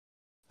nice.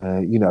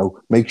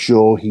 Make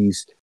sure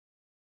his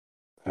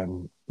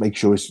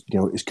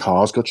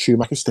car's got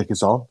Schumacher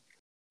stickers on.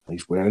 And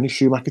he's wearing his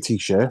Schumacher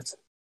t-shirt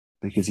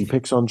because he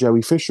picks on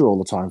Joey Fisher all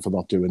the time for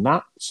not doing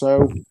that.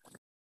 So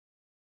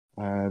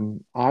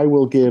I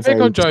will give.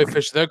 Pick on Joey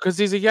Fisher though because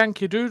he's a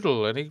Yankee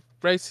Doodle and he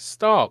races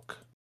stock.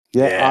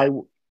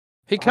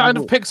 He kind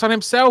of picks on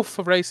himself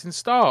for racing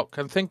stock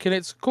and thinking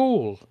it's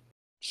cool.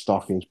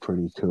 Stock is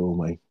pretty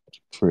cool, mate.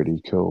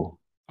 Pretty cool.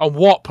 On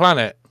what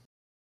planet?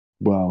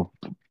 Well,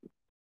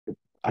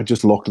 I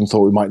just looked and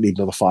thought we might need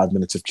another 5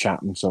 minutes of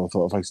chatting. So I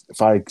thought if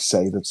I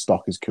say that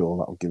stock is cool,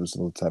 that will give us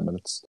another 10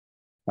 minutes.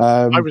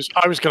 I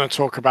was going to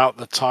talk about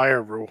the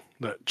tyre rule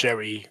that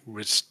Joey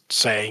was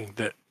saying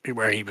that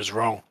where he was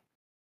wrong.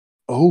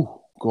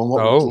 Oh, go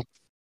on. What?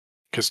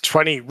 Because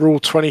rule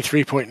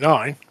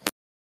 23.9.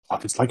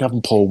 It's like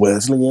having Paul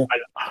Worsley here.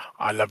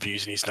 I love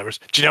using these numbers.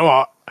 Do you know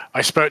what?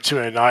 I spoke to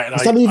him the night, and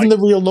is that even the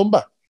real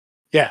number?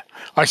 Yeah,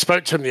 I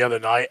spoke to him the other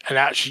night and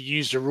actually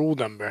used a rule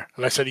number.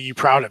 And I said, "Are you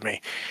proud of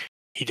me?"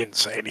 He didn't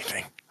say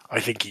anything.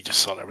 I think he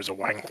just thought I was a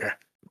wanker.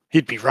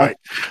 He'd be right.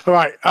 All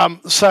right.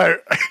 So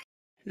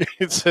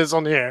it says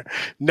on here,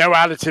 no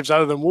additives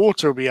other than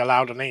water will be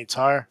allowed on any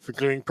tire for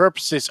gluing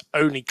purposes.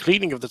 Only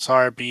cleaning of the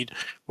tire bead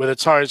where the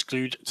tire is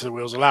glued to the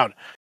wheels allowed.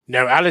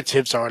 No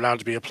additives are allowed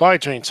to be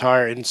applied to any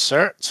tire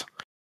insert.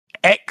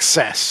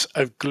 Excess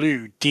of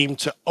glue deemed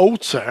to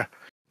alter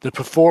the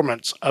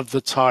performance of the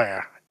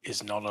tire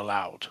is not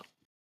allowed.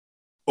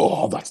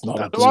 Oh, that's not.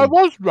 I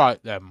was right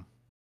then.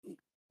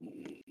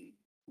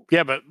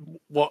 Yeah, but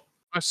what?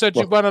 I said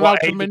you weren't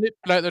allowed to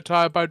manipulate the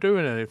tire by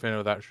doing anything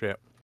with that shit.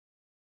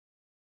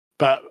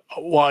 But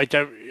what I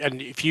don't, and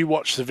if you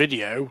watch the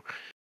video,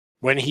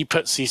 when he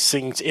puts these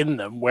things in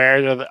them,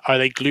 where are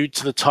they glued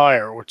to the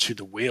tire or to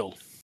the wheel?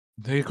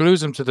 He glues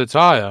them to the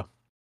tire.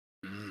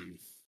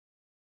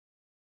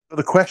 But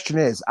the question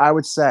is, I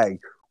would say,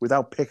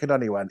 without picking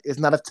anyone,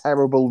 isn't that a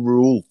terrible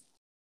rule?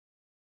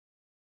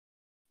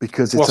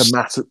 Because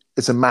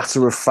it's a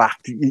matter of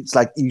fact. It's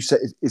like you said.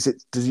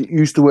 Does it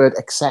use the word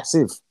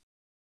excessive?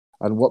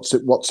 And what's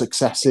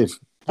excessive?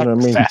 You know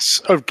what I mean?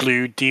 Excess of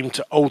glue deemed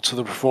to alter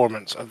the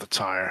performance of the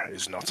tire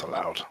is not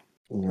allowed.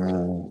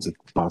 No, it's a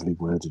badly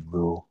worded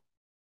rule.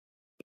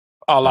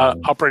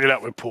 I'll bring it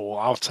up with Paul.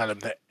 I'll tell him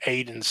that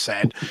Aiden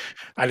said,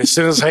 and as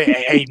soon as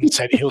Aiden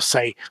said, he'll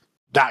say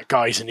that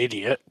guy's an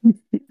idiot.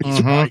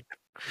 Right.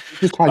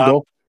 Just hang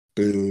up,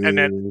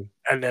 and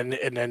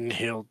then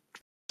he'll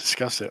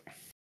discuss it.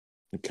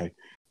 Okay.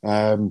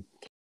 Martin,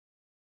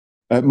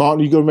 are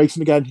you going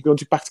racing again? You going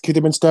back to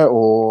Kidderminster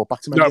or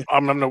back to Mendy?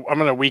 No,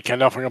 I'm on a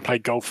weekend off. I'm going to play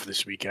golf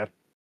this weekend.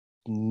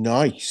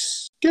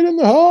 Nice. Get in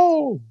the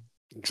hole.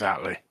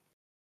 Exactly.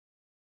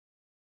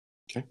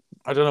 Okay.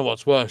 I don't know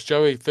what's worse,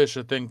 Joey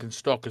Fisher thinking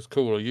stock is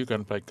cool, or you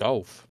going to play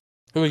golf?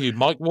 Who are you,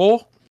 Mike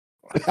War?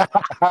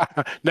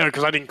 No,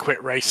 because I didn't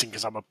quit racing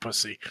because I'm a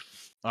pussy.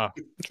 Ah,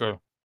 true.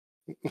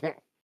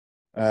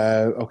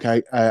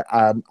 Okay.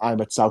 I'm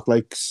at South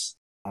Lakes.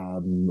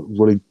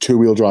 Running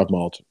 2-wheel drive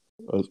mod,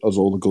 as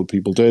all the good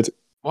people did.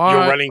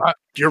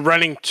 You're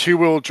running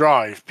two-wheel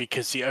drive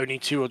because the only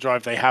two-wheel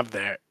drive they have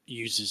there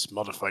uses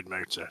modified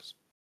motors.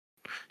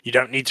 You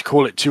don't need to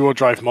call it two-wheel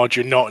drive mod.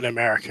 You're not in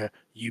America,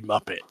 you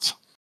muppet.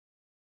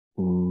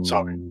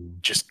 Sorry,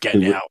 just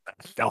getting it out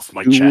off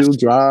my chest. Two-wheel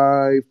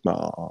drive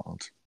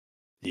mod.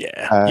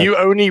 Yeah, you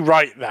only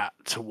write that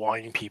to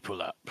wind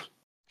people up.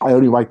 I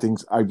only write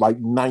things. I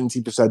write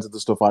 90% of the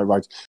stuff I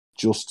write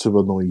just to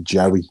annoy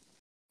Joey.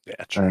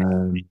 Yeah,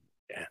 true.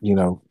 You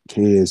know,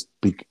 he has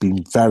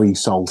been very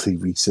salty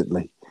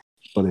recently.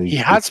 But he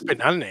has been,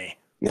 hasn't he?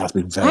 He has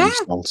been very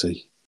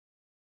salty.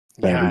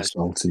 Very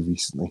salty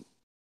recently.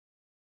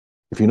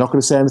 If you're not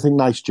going to say anything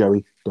nice,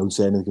 Joey, don't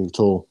say anything at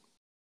all.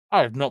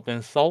 I have not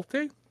been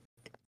salty.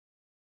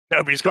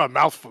 No, but he's got a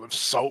mouthful of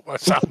salt.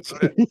 That sounds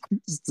it.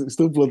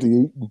 Still bloody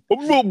eating.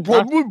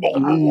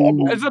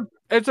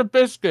 It's a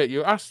biscuit.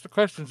 You ask the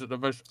questions at the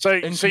most. So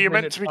you're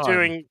meant to be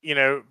doing,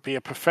 be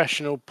a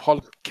professional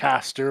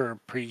podcaster or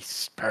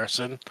priest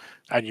person,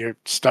 and you're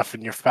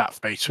stuffing your fat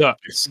face. Look,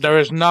 there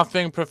is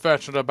nothing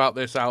professional about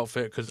this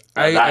outfit because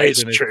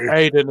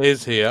Aiden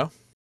is here.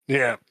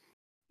 Yeah.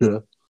 Yeah.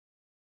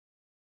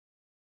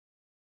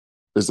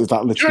 Is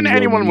that literally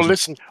anyone will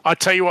listen? I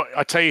tell you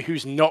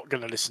who's not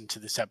going to listen to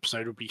this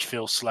episode will be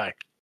Phil Slay.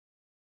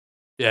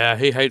 Yeah,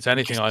 he hates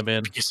anything I'm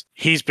in.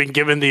 He's been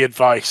given the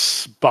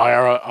advice by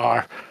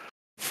our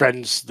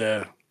friends,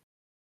 the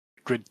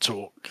Grid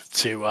Talk,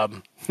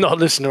 to not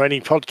listen to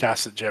any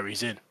podcast that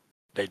Jerry's in.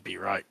 They'd be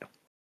right.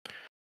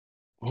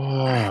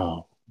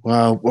 Wow.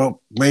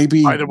 Well,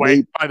 maybe. By the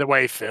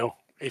way, Phil,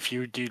 if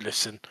you do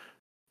listen,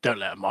 don't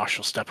let a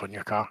marshal step on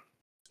your car.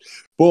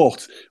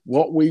 But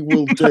what we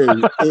will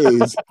do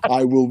is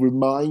I will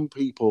remind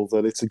people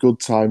that it's a good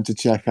time to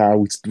check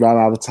out Ran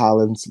Out of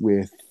Talent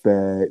with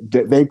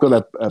they've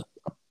got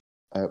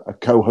a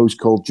co-host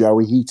called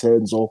Joey. He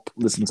turns up.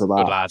 Listen to that.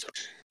 Good lad.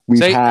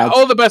 See,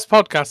 all the best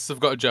podcasts have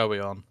got a Joey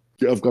on.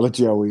 I've got a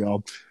Joey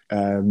on.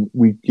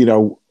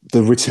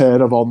 The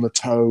return of On the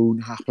Tone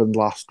happened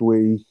last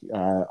week.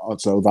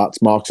 So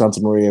that's Mark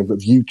Santamaria of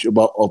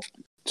YouTube,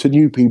 to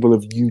new people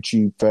of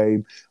YouTube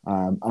fame,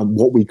 and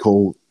who we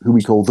call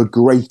the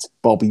great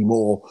Bobby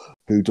Moore,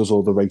 who does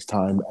all the race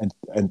time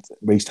and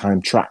race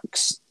time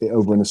tracks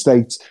over in the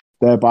States.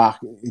 They're back.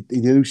 They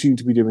do seem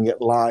to be doing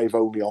it live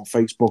only on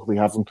Facebook. They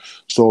haven't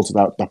sorted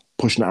out, they're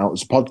pushing it out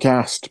as a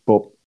podcast,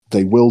 but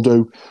they will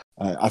do.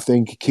 I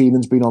think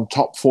Keenan's been on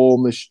top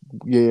form this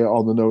year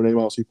on the No Name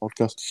RC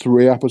podcast.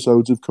 3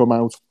 episodes have come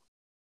out.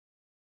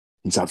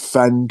 He's had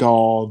Fend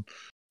on.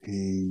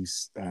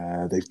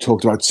 They've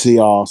talked about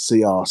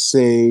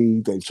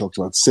CRC. They've talked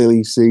about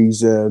silly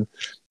season.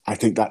 I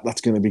think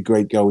that's going to be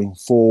great going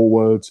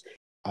forward.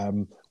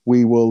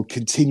 We will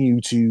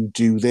continue to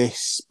do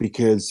this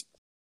because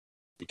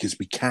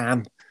we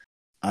can,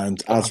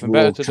 and as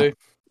we'll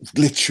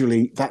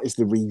literally, that is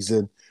the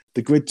reason.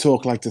 The Grid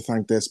Talk like to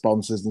thank their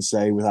sponsors and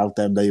say without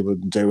them they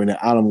wouldn't doing it.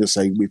 And I'm going to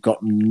say we've got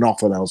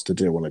nothing else to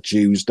do on a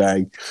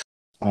Tuesday.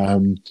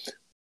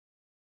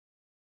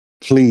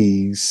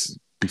 Please.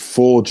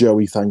 Before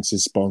Joey thanks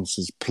his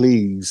sponsors,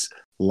 please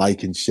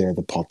like and share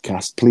the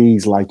podcast.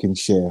 Please like and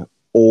share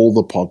all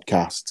the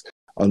podcasts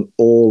and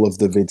all of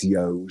the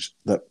videos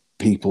that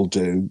people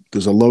do.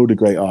 There's a load of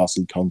great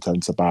RC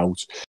content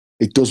about.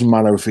 It doesn't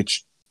matter if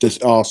it's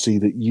just RC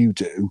that you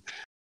do.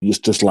 You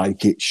just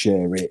like it,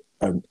 share it,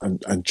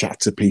 and chat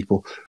to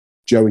people.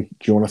 Joey,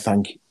 do you want to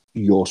thank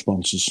your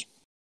sponsors?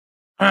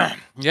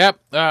 Yep.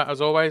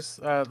 As always,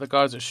 the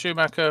guys at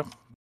Schumacher,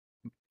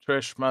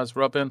 Trish, Maz,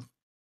 Robin,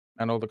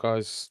 and all the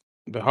guys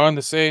behind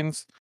the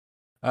scenes.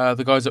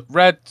 The guys at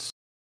Red,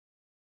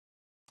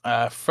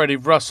 Freddie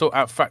Russell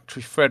at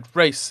Factory Fred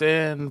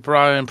Racing,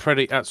 Brian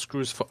Preddy at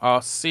Screws for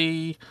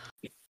RC.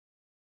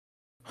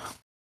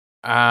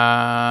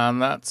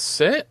 And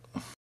that's it.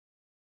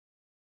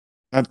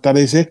 That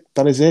is it.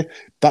 That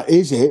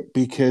is it,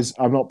 because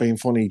I'm not being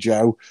funny,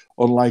 Joe.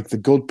 Unlike the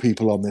good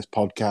people on this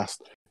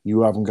podcast,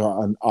 you haven't got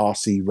an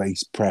RC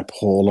race prep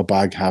hauler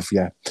bag, have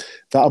you?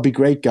 That'll be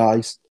great,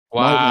 guys.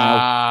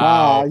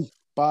 Wow. Right now.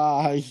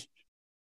 Bye.